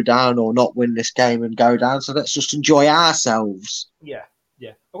and go down, or not win this game and go down. So let's just enjoy ourselves. Yeah.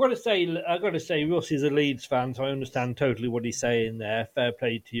 I've got to say, Russ is a Leeds fan, so I understand totally what he's saying there. Fair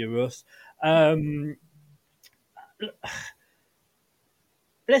play to you, Russ.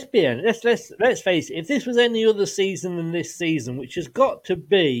 Let's be honest. Let's face it. If this was any other season than this season, which has got to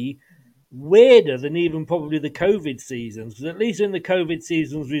be weirder than even probably the COVID seasons, because at least in the COVID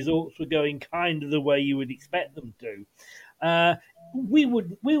seasons, results were going kind of the way you would expect them to. We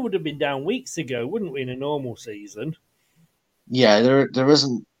would have been down weeks ago, wouldn't we, in a normal season? Yeah, there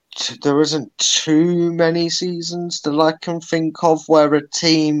isn't too many seasons that I can think of where a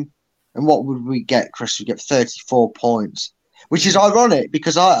team, and what would we get, Chris? We get 34 points, which is ironic,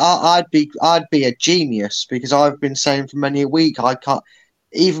 because I'd be a genius, because I've been saying for many a week I can't.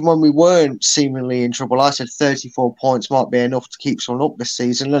 Even when we weren't seemingly in trouble, I said 34 points might be enough to keep someone up this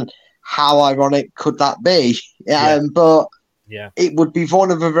season, and how ironic could that be? Yeah. But Yeah. it would be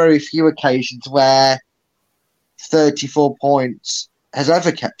one of the very few occasions where 34 points has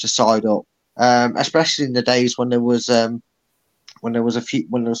ever kept a side up, especially in the days when there was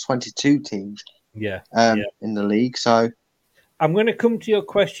 22 teams Yeah. in the league. So I'm going to come to your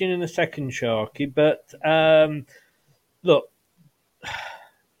question in a second, Sharky, but look,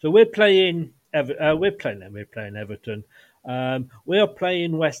 so we're playing Everton. We are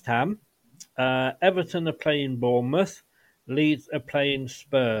playing West Ham. Everton are playing Bournemouth. Leeds are playing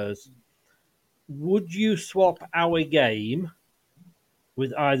Spurs. Would you swap our game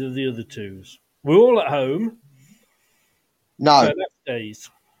with either of the other twos? We're all at home. no, So that stays.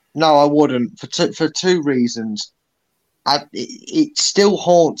 no, I wouldn't for two reasons. It still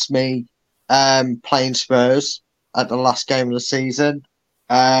haunts me playing Spurs at the last game of the season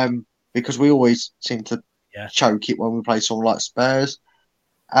because we always seem to choke it when we play someone like Spurs.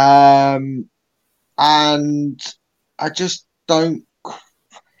 And I just don't.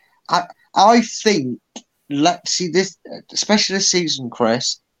 I think, let's see this, especially this season,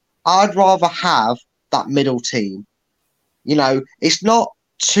 Chris. I'd rather have that middle team. You know, it's not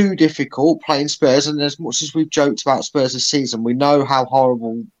too difficult playing Spurs, and as much as we've joked about Spurs this season, we know how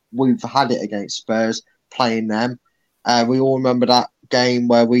horrible we've had it against Spurs playing them. We all remember that game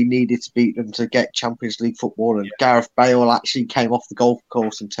where we needed to beat them to get Champions League football, and Gareth Bale actually came off the golf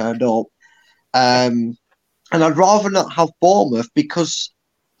course and turned up. And I'd rather not have Bournemouth because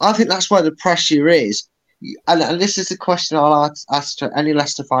I think that's where the pressure is. And this is the question I'll ask to any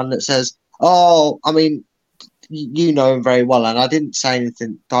Leicester fan that says, "Oh, I mean, you know him very well," and I didn't say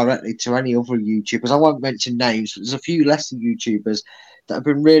anything directly to any other YouTubers. I won't mention names, but there's a few Leicester YouTubers that have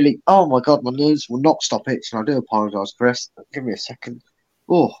been really, oh my God, my nose will not stop itching. I do apologise, Chris. Give me a second.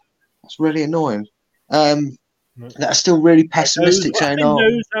 Oh, that's really annoying. That are still really pessimistic, saying, "Oh,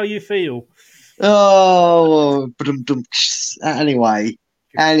 knows how you feel." Oh, anyway,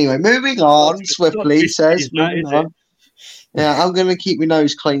 moving on swiftly. Says moving on. Yeah, I'm going to keep my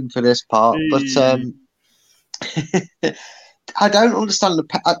nose clean for this part, but I don't understand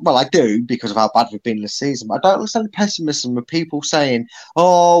well, I do because of how bad we've been this season. But I don't understand the pessimism of people saying,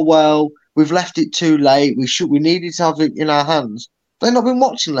 "Oh, well, we've left it too late. We needed to have it in our hands." They've not been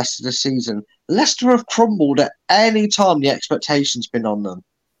watching Leicester this season. Leicester have crumbled at any time the expectation's been on them.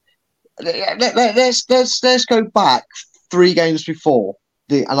 Let's go back 3 games before,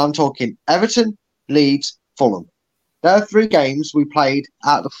 and I'm talking Everton, Leeds, Fulham. There are 3 games we played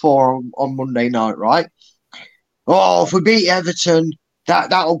out of the 4 on Monday night, right? Oh, if we beat Everton,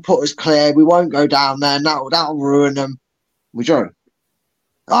 that'll put us clear. We won't go down there, and that'll ruin them. We drew.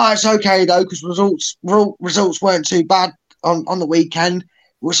 Oh, it's okay though because results weren't too bad on the weekend.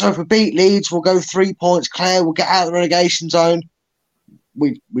 So if we beat Leeds, we'll go 3 points clear. We'll get out of the relegation zone.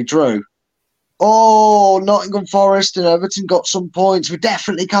 We drew. Oh, Nottingham Forest and Everton got some points. We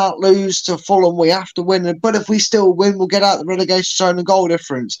definitely can't lose to Fulham. We have to win. But if we still win, we'll get out of the relegation zone and goal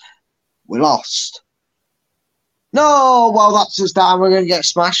difference. We lost. No, well, that's us down. We're going to get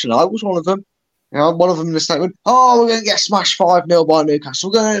smashed. And I was one of them. You know, one of them in the statement. Oh, we're going to get smashed 5-0 by Newcastle.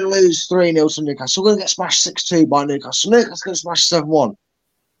 We're going to lose 3-0 to Newcastle. We're going to get smashed 6-2 by Newcastle. Newcastle's going to smash 7-1.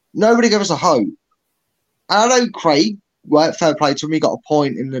 Nobody gave us a hope. And I know Craig, well, fair play to him, he got a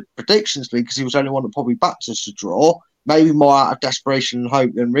point in the predictions league because he was the only one that probably backed us to draw. Maybe more out of desperation and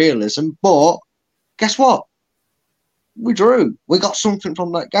hope than realism. But guess what? We drew. We got something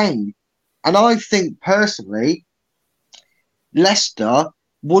from that game. And I think, personally, Leicester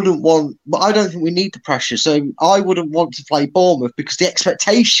wouldn't want, but I don't think we need the pressure. So I wouldn't want to play Bournemouth because the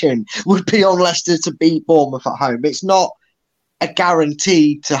expectation would be on Leicester to beat Bournemouth at home. It's not a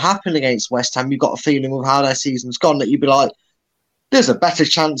guarantee to happen against West Ham. You've got a feeling with how their season's gone that you'd be like, there's a better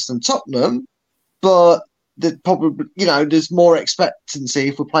chance than Tottenham, but probably, there's more expectancy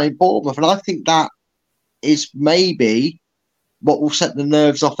if we're playing Bournemouth. And I think that is maybe what will set the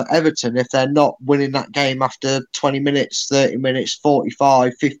nerves off at Everton if they're not winning that game after 20 minutes, 30 minutes,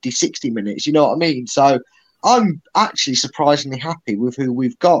 45, 50, 60 minutes. You know what I mean? So I'm actually surprisingly happy with who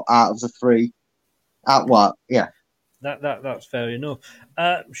we've got out of the 3. Yeah. That's fair enough.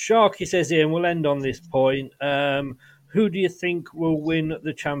 Sharky says here, and we'll end on this point, who do you think will win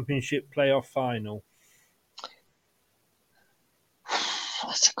the Championship playoff final?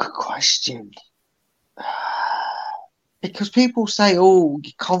 That's a good question. Because people say, oh,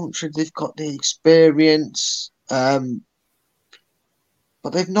 Coventry, they've got the experience. But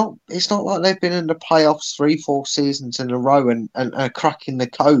they've not. It's not like they've been in the playoffs 3-4 seasons in a row and cracking the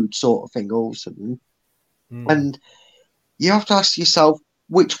code sort of thing all of a sudden. And you have to ask yourself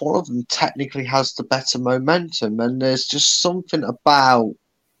which one of them technically has the better momentum. And there's just something about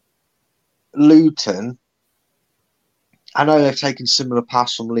Luton, I know they've taken similar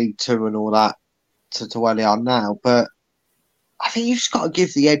paths from League Two and all that to where they are now, but I think you've just got to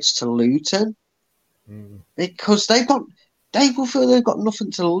give the edge to Luton because they will feel they've got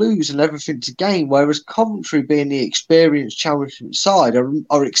nothing to lose and everything to gain, whereas Coventry, being the experienced Championship side,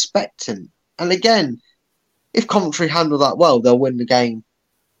 are expectant. And again, if Coventry handle that well, they'll win the game.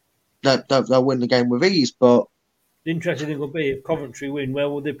 They'll win the game with ease. But the interesting thing will be if Coventry win, where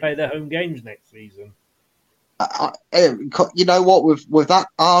will they play their home games next season? You know what? With that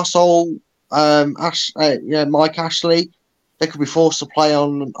arsehole, Mike Ashley, they could be forced to play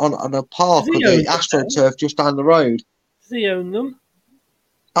on a park or the AstroTurf just down the road. Does he own them?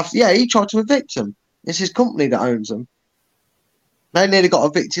 Yeah, he tried to evict them. It's his company that owns them. They nearly got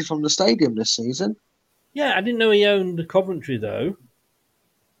evicted from the stadium this season. Yeah, I didn't know he owned Coventry though.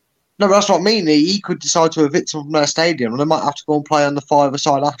 No, but that's what I mean. He could decide to evict them from their stadium, and they might have to go and play on the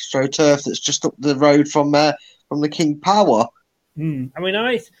five-a-side AstroTurf that's just up the road from the King Power. I mean,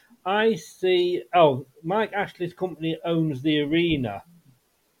 I see. Oh, Mike Ashley's company owns the arena.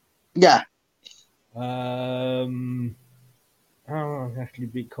 Yeah. How actually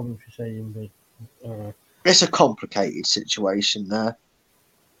big Coventry Stadium be? It's a complicated situation there.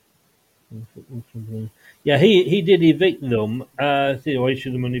 Yeah, he did evict them. So I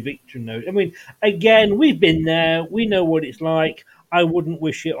issued them an eviction note. I mean, again, we've been there. We know what it's like. I wouldn't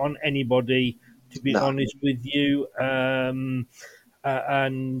wish it on anybody, to be honest with you. And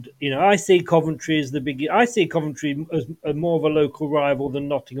I see Coventry as the big. I see Coventry as more of a local rival than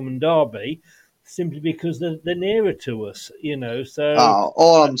Nottingham and Derby, simply because they're nearer to us. So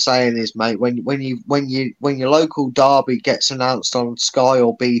all I'm saying is, mate, when your local derby gets announced on Sky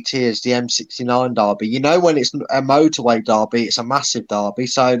or BT as the M69 derby, when it's a motorway derby, it's a massive derby.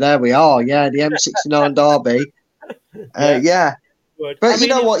 So there we are. Yeah, the M69 derby. Yeah. But you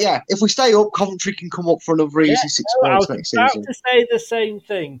know what? Yeah, if we stay up, Coventry can come up for another easy 6 points next season. I was about to say the same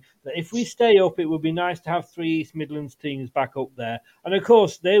thing. That if we stay up, it would be nice to have 3 East Midlands teams back up there. And of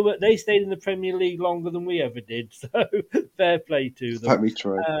course, they stayed in the Premier League longer than we ever did. So fair play to them. Very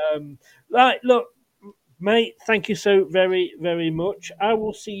true. Right, look, mate. Thank you so very, very much. I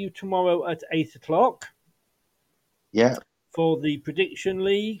will see you tomorrow at 8:00. Yeah. For the Prediction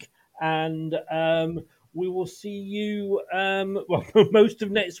League, and we will see you most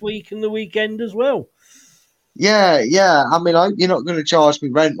of next week and the weekend as well. Yeah. I mean, you're not going to charge me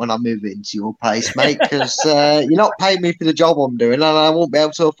rent when I move into your place, mate, because you're not paying me for the job I'm doing, and I won't be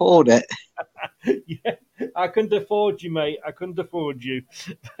able to afford it. Yeah, I couldn't afford you, mate. I couldn't afford you,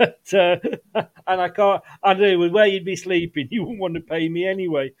 but and I can't. I know with where you'd be sleeping, you wouldn't want to pay me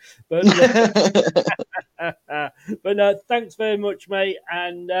anyway. But but no, thanks very much, mate,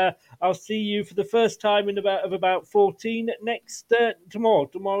 and I'll see you for the first time in about 14 next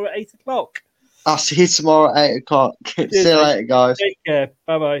tomorrow at 8:00. I'll see you tomorrow at 8:00. See you later, guys. Take care.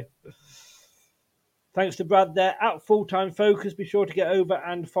 Bye bye. Thanks to Brad there at Full Time Focus. Be sure to get over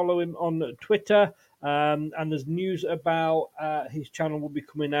and follow him on Twitter. And there's news about his channel will be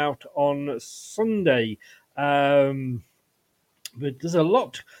coming out on Sunday. But there's a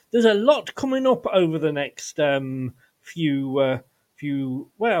lot coming up over the next few.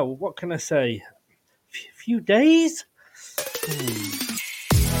 Well, what can I say? Few days.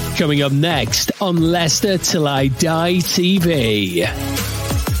 Coming up next on Leicester Till I Die TV.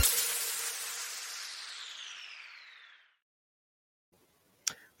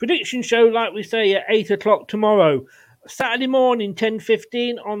 Prediction show, like we say, at 8:00 tomorrow. Saturday morning,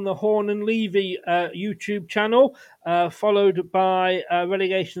 10:15 on the Horn and Levy YouTube channel, followed by a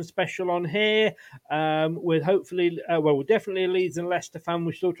relegation special on here with hopefully, definitely a Leeds and Leicester fan.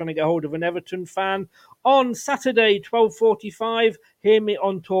 We're still trying to get hold of an Everton fan. On Saturday, 12:45, hear me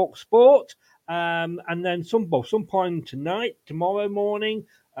on Talk Sport. And then some point tomorrow morning,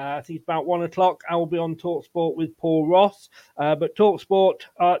 I think it's about 1:00, I will be on TalkSport with Paul Ross. But TalkSport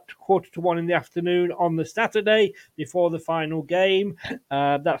at 1:45 in the afternoon on the Saturday before the final game.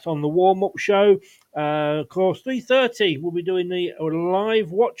 That's on the warm-up show. Of course, 3:30, we'll be doing the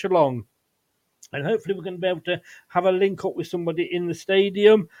live watch-along. And hopefully we're going to be able to have a link up with somebody in the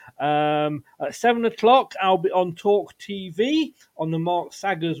stadium. At 7:00, I'll be on Talk TV on the Mark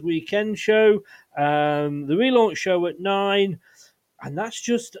Saggers weekend show. The relaunch show at 9. And that's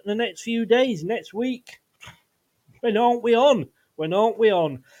just the next few days, next week. When aren't we on?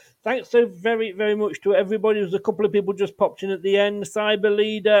 Thanks so very, very much to everybody. There's a couple of people just popped in at the end. Cyber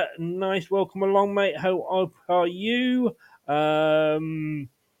Leader, nice welcome along, mate. How are you? Don't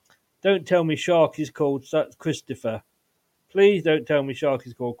tell me Shark is called Christopher. Please don't tell me Shark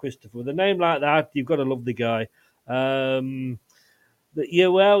is called Christopher. With a name like that, you've got to love the guy.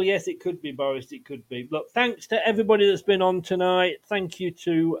 Well, yes, it could be, Boris. It could be. Look, thanks to everybody that's been on tonight. Thank you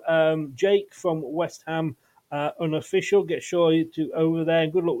to Jake from West Ham Unofficial. Get sure to over there.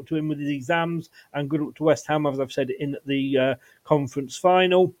 And good luck to him with his exams. And good luck to West Ham, as I've said, in the conference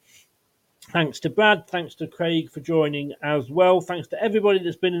final. Thanks to Brad. Thanks to Craig for joining as well. Thanks to everybody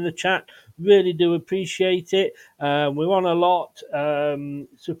that's been in the chat. Really do appreciate it. We're on a lot.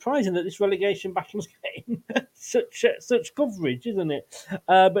 Surprising that this relegation battle's getting such coverage, isn't it?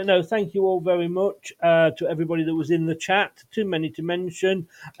 But no, thank you all very much to everybody that was in the chat. Too many to mention.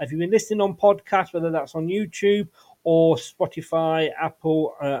 If you've been listening on podcast, whether that's on YouTube or Spotify,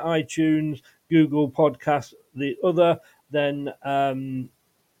 Apple, iTunes, Google Podcasts, the other, then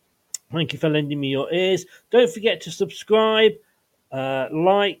thank you for lending me your ears. Don't forget to subscribe,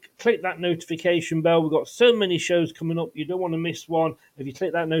 click that notification bell. We've got so many shows coming up. You don't want to miss one. If you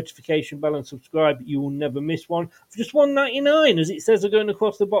click that notification bell and subscribe, you will never miss one. For just $1.99, as it says going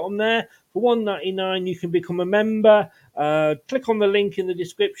across the bottom there, for $1.99 you can become a member. Click on the link in the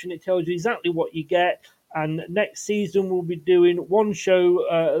description. It tells you exactly what you get. And next season we'll be doing one show,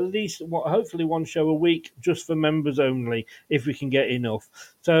 hopefully one show a week, just for members only, if we can get enough.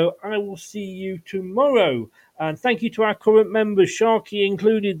 So I will see you tomorrow. And thank you to our current members, Sharky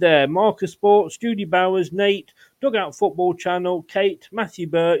included there, Marcus Sports, Judy Bowers, Nate, Dugout Football Channel, Kate, Matthew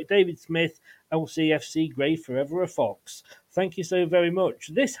Burke, David Smith, LCFC, Grey Forever a Fox. Thank you so very much.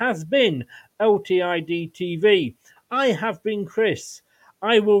 This has been LTID TV. I have been Chris.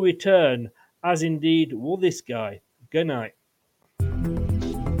 I will return, as indeed will this guy. Good night.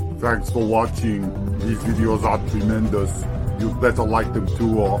 Thanks for watching. These videos are tremendous. You better like them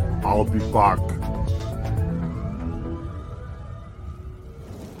too, or I'll be back.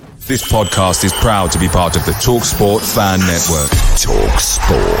 This podcast is proud to be part of the TalkSport Fan Network.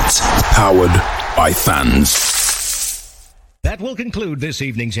 TalkSport. Powered by fans. That will conclude this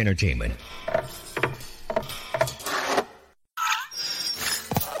evening's entertainment.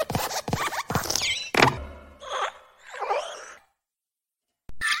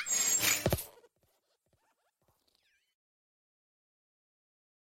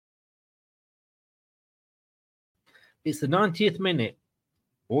 It's the 90th minute.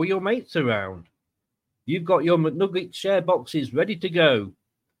 All your mates around. You've got your McNugget share boxes ready to go.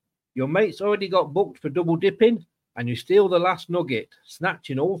 Your mate's already got booked for double dipping, and you steal the last nugget,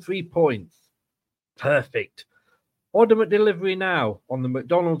 snatching all 3 points. Perfect. Order McDelivery now on the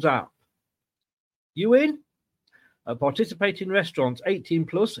McDonald's app. You in? At participating restaurants, 18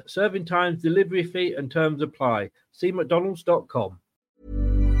 plus, serving times, delivery fee and terms apply. See mcdonalds.com.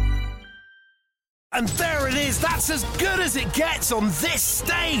 And there it is, that's as good as it gets on this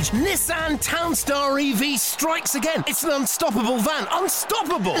stage. Nissan Townstar EV strikes again. It's an unstoppable van,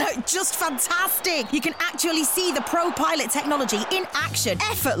 unstoppable. Just fantastic. You can actually see the Pro Pilot technology in action.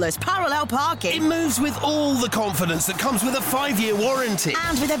 Effortless parallel parking. It moves with all the confidence that comes with a 5-year warranty.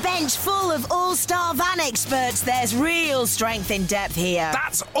 And with a bench full of all-star van experts, there's real strength in depth here.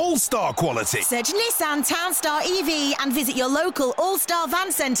 That's all-star quality. Search Nissan Townstar EV and visit your local all-star van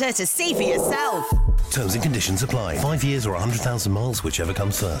centre to see for yourself. Terms and conditions apply. 5 years or 100,000 miles, whichever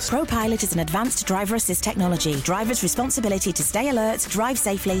comes first. Pro Pilot is an advanced driver assist technology. Driver's responsibility to stay alert, drive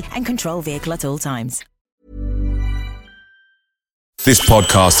safely, and control vehicle at all times. This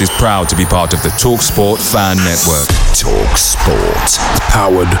podcast is proud to be part of the TalkSport Fan Network. TalkSport.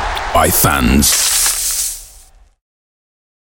 Powered by fans.